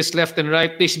spotting ideas left and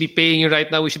right. They should be paying you right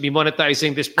now. We should be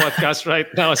monetizing this podcast right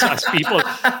now as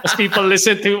people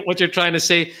listen to what you're trying to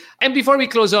say. And before we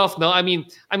close off now,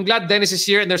 I'm glad Dennis is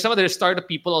here, and there's some other startup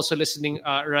people also listening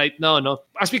right now. No,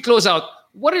 as we close out,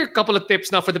 what are a couple of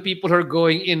tips now for the people who are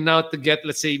going in now to get,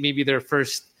 let's say, maybe their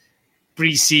first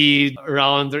pre-seed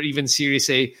round or even Series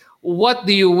A? What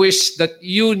do you wish that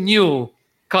you knew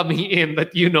coming in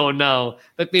that now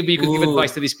that maybe you could give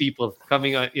advice to these people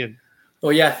coming in? Oh,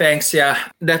 yeah, thanks. Yeah,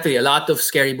 definitely a lot of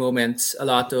scary moments, a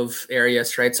lot of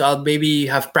areas, right? So I'll maybe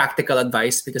have practical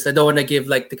advice because I don't want to give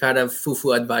the kind of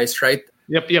foo-foo advice, right?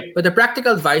 Yep. But the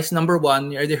practical advice, number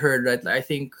one, you already heard, right? I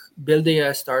think building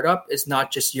a startup is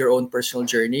not just your own personal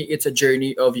journey. It's a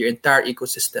journey of your entire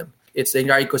ecosystem. It's the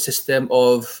entire ecosystem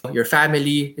of your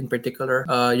family in particular,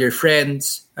 your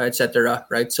friends, etc.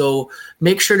 Right? So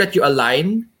make sure that you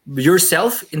align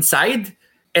yourself inside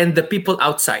and the people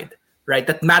outside, right?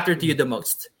 That matter to you the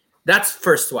most. That's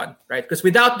first one, right? Because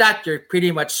without that, you're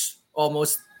pretty much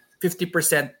almost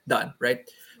 50% done, right?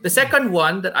 The second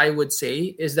one that I would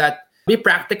say is that be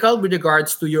practical with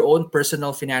regards to your own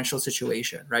personal financial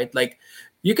situation, right? Like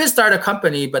you can start a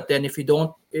company, but then if you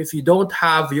don't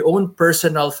have your own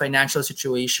personal financial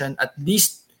situation at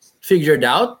least figured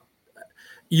out,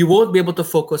 you won't be able to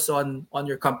focus on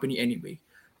your company anyway,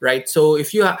 right? So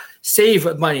if you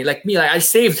save money, like me, like I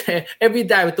saved every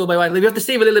day. I told my wife, like, we have to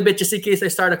save a little bit just in case I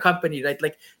start a company, right?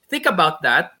 Like think about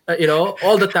that,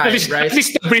 all the time, right? At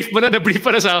least the brief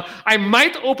para sa, I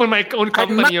might open my own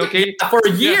company, okay? For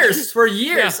years.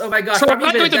 Yeah. Oh my gosh. So we're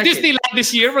not going to Disneyland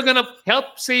this year. We're gonna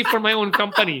help save for my own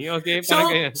company, okay?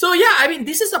 So yeah, I mean,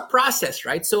 this is a process,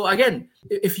 right? So again,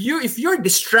 if you're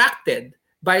distracted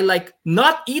by like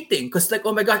not eating, because like,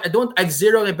 oh my gosh, I have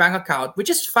zero in my bank account, which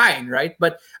is fine, right?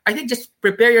 But I think just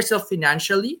prepare yourself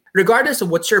financially, regardless of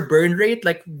what's your burn rate.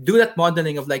 Like do that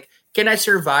modeling of like, can I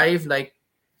survive like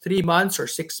 3 months or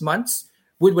 6 months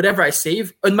with whatever I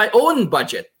save on my own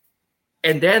budget?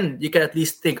 And then you can at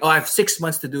least think, oh, I have 6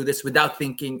 months to do this without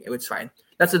thinking it's fine.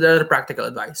 That's another practical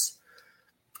advice.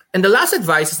 And the last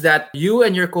advice is that you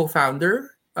and your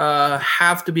co-founder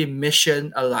have to be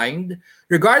mission aligned,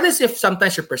 regardless if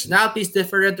sometimes your personality is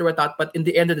different or whatnot. But in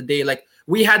the end of the day, like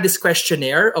we had this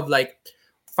questionnaire of like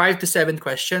 5 to 7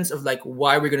 questions of like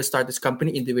why we're going to start this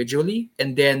company individually.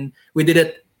 And then we did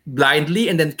it blindly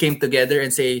and then came together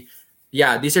and say,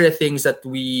 yeah, these are the things that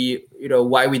we,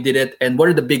 why we did it. And what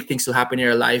are the big things to happen in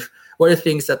our life? What are the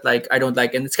things that like I don't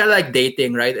like? And it's kind of like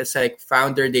dating, right? It's like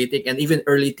founder dating and even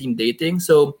early team dating.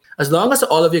 So as long as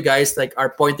all of you guys like are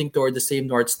pointing toward the same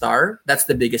North Star, that's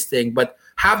the biggest thing. But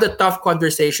have the tough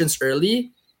conversations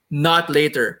early, not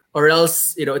later, or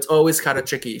else, it's always kind of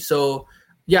tricky. So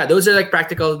yeah, those are like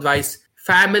practical advice.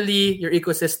 Family, your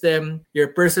ecosystem, your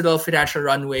personal financial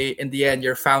runway, in the end,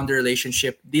 your founder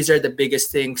relationship. These are the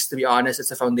biggest things, to be honest. It's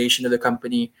the foundation of the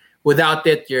company. Without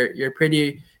it, you're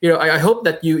pretty, I hope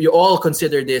that you all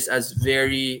consider this as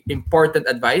very important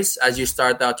advice as you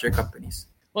start out your companies.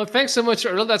 Well, thanks so much,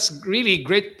 Earl. That's really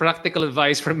great practical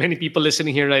advice for many people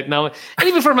listening here right now. And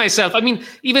even for myself. I mean,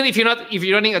 even if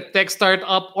you're running a tech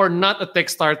startup or not a tech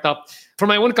startup, for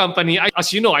my own company,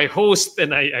 as you know, I host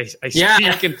and I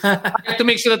speak, and I have to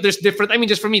make sure that there's different. I mean,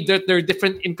 just for me, there are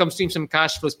different income streams and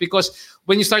cash flows, because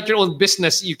when you start your own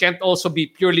business, you can't also be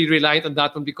purely reliant on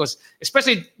that one, because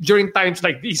especially during times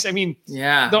like these, I mean,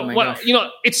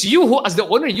 it's you who, as the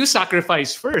owner, you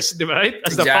sacrifice first, right?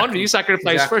 As the founder, you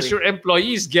sacrifice first. Your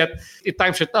employees get, if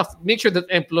times are tough, make sure that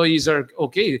employees are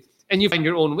okay. And you find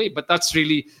your own way. But that's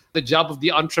really the job of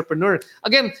the entrepreneur.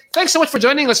 Again, thanks so much for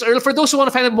joining us, Earl. For those who want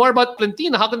to find out more about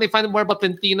Plentina, how can they find out more about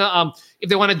Plentina? If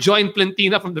they want to join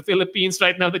Plentina from the Philippines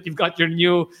right now that you've got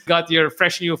your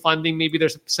fresh new funding, maybe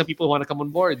there's some people who want to come on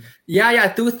board. Yeah.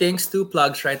 2 things, 2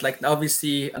 plugs, right? Like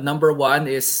obviously, number one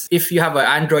is if you have an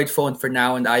Android phone for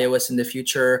now and iOS in the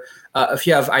future, if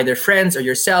you have either friends or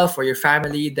yourself or your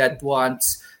family that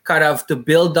wants kind of to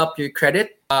build up your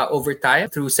credit over time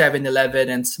through 7-Eleven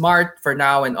and Smart for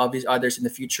now and obvious others in the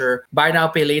future. Buy now,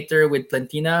 pay later with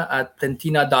Plentina at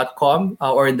plentina.com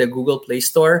or in the Google Play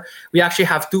Store. We actually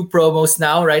have 2 promos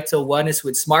now, right? So one is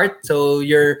with Smart. So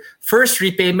your first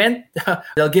repayment,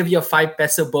 they'll give you a 5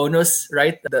 peso bonus,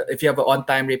 right? If you have an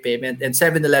on-time repayment, and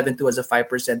 7-Eleven too has a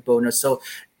 5% bonus. So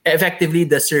effectively,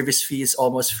 the service fee is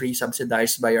almost free,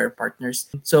 subsidized by our partners.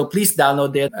 So please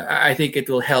download it. I think it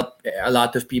will help a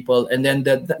lot of people. And then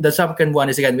the second one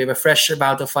is, again, we have a fresh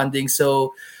amount of funding.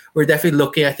 So we're definitely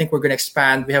looking. I think we're going to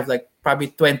expand. We have like probably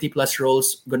 20 plus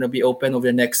roles going to be open over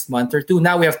the next month or 2.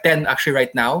 Now we have 10 actually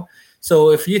right now.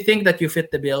 So if you think that you fit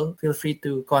the bill, feel free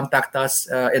to contact us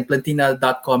at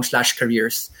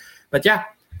plentina.com/careers. But yeah,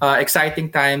 exciting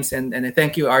times. And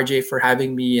thank you, RJ, for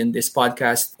having me in this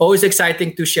podcast. Always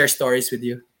exciting to share stories with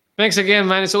you. Thanks again,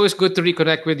 man. It's always good to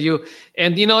reconnect with you.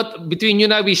 And between you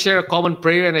and I, we share a common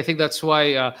prayer. And I think that's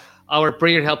why our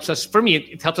prayer helps us. For me,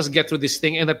 it helps us get through this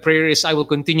thing. And the prayer is, I will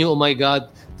continue, oh my God,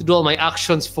 to do all my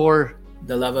actions for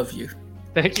the love of you.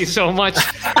 Thank you so much.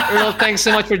 Earl, thanks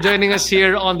so much for joining us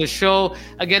here on the show.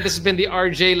 Again, this has been the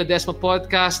RJ Ledesma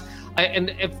podcast. And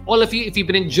if all of you, if you've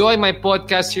been enjoying my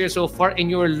podcast here so far and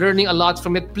you're learning a lot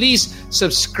from it, please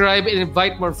subscribe and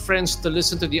invite more friends to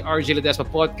listen to the RJ Ledesma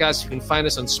podcast. You can find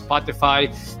us on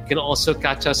Spotify. You can also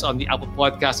catch us on the Apple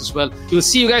Podcast as well. We'll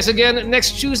see you guys again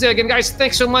next Tuesday. Again, guys,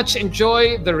 thanks so much.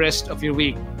 Enjoy the rest of your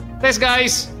week. Thanks,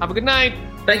 guys. Have a good night.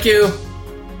 Thank you.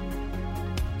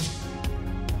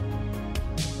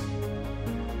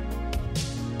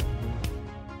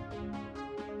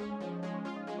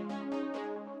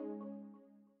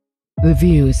 The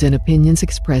views and opinions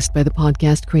expressed by the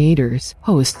podcast creators,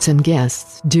 hosts, and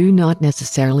guests do not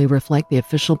necessarily reflect the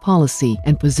official policy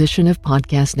and position of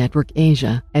Podcast Network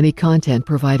Asia. Any content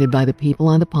provided by the people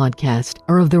on the podcast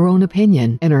are of their own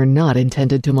opinion and are not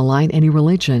intended to malign any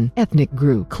religion, ethnic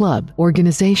group, club,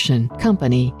 organization,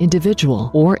 company, individual,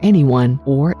 or anyone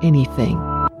or anything.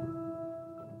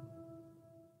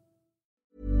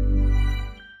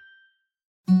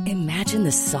 Imagine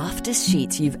the softest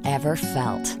sheets you've ever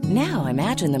felt. Now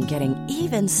imagine them getting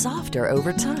even softer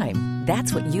over time.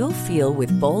 That's what you'll feel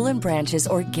with Boll & Branch's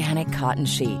organic cotton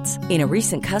sheets. In a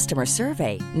recent customer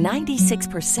survey,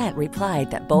 96% replied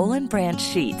that Boll & Branch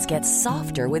sheets get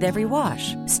softer with every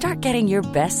wash. Start getting your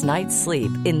best night's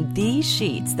sleep in these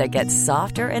sheets that get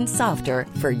softer and softer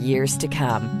for years to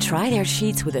come. Try their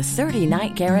sheets with a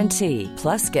 30-night guarantee.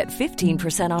 Plus, get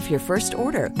 15% off your first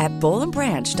order at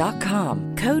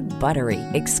bollandbranch.com. Code BUTTERY.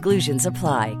 Exclusions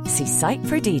apply. See site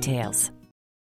for details.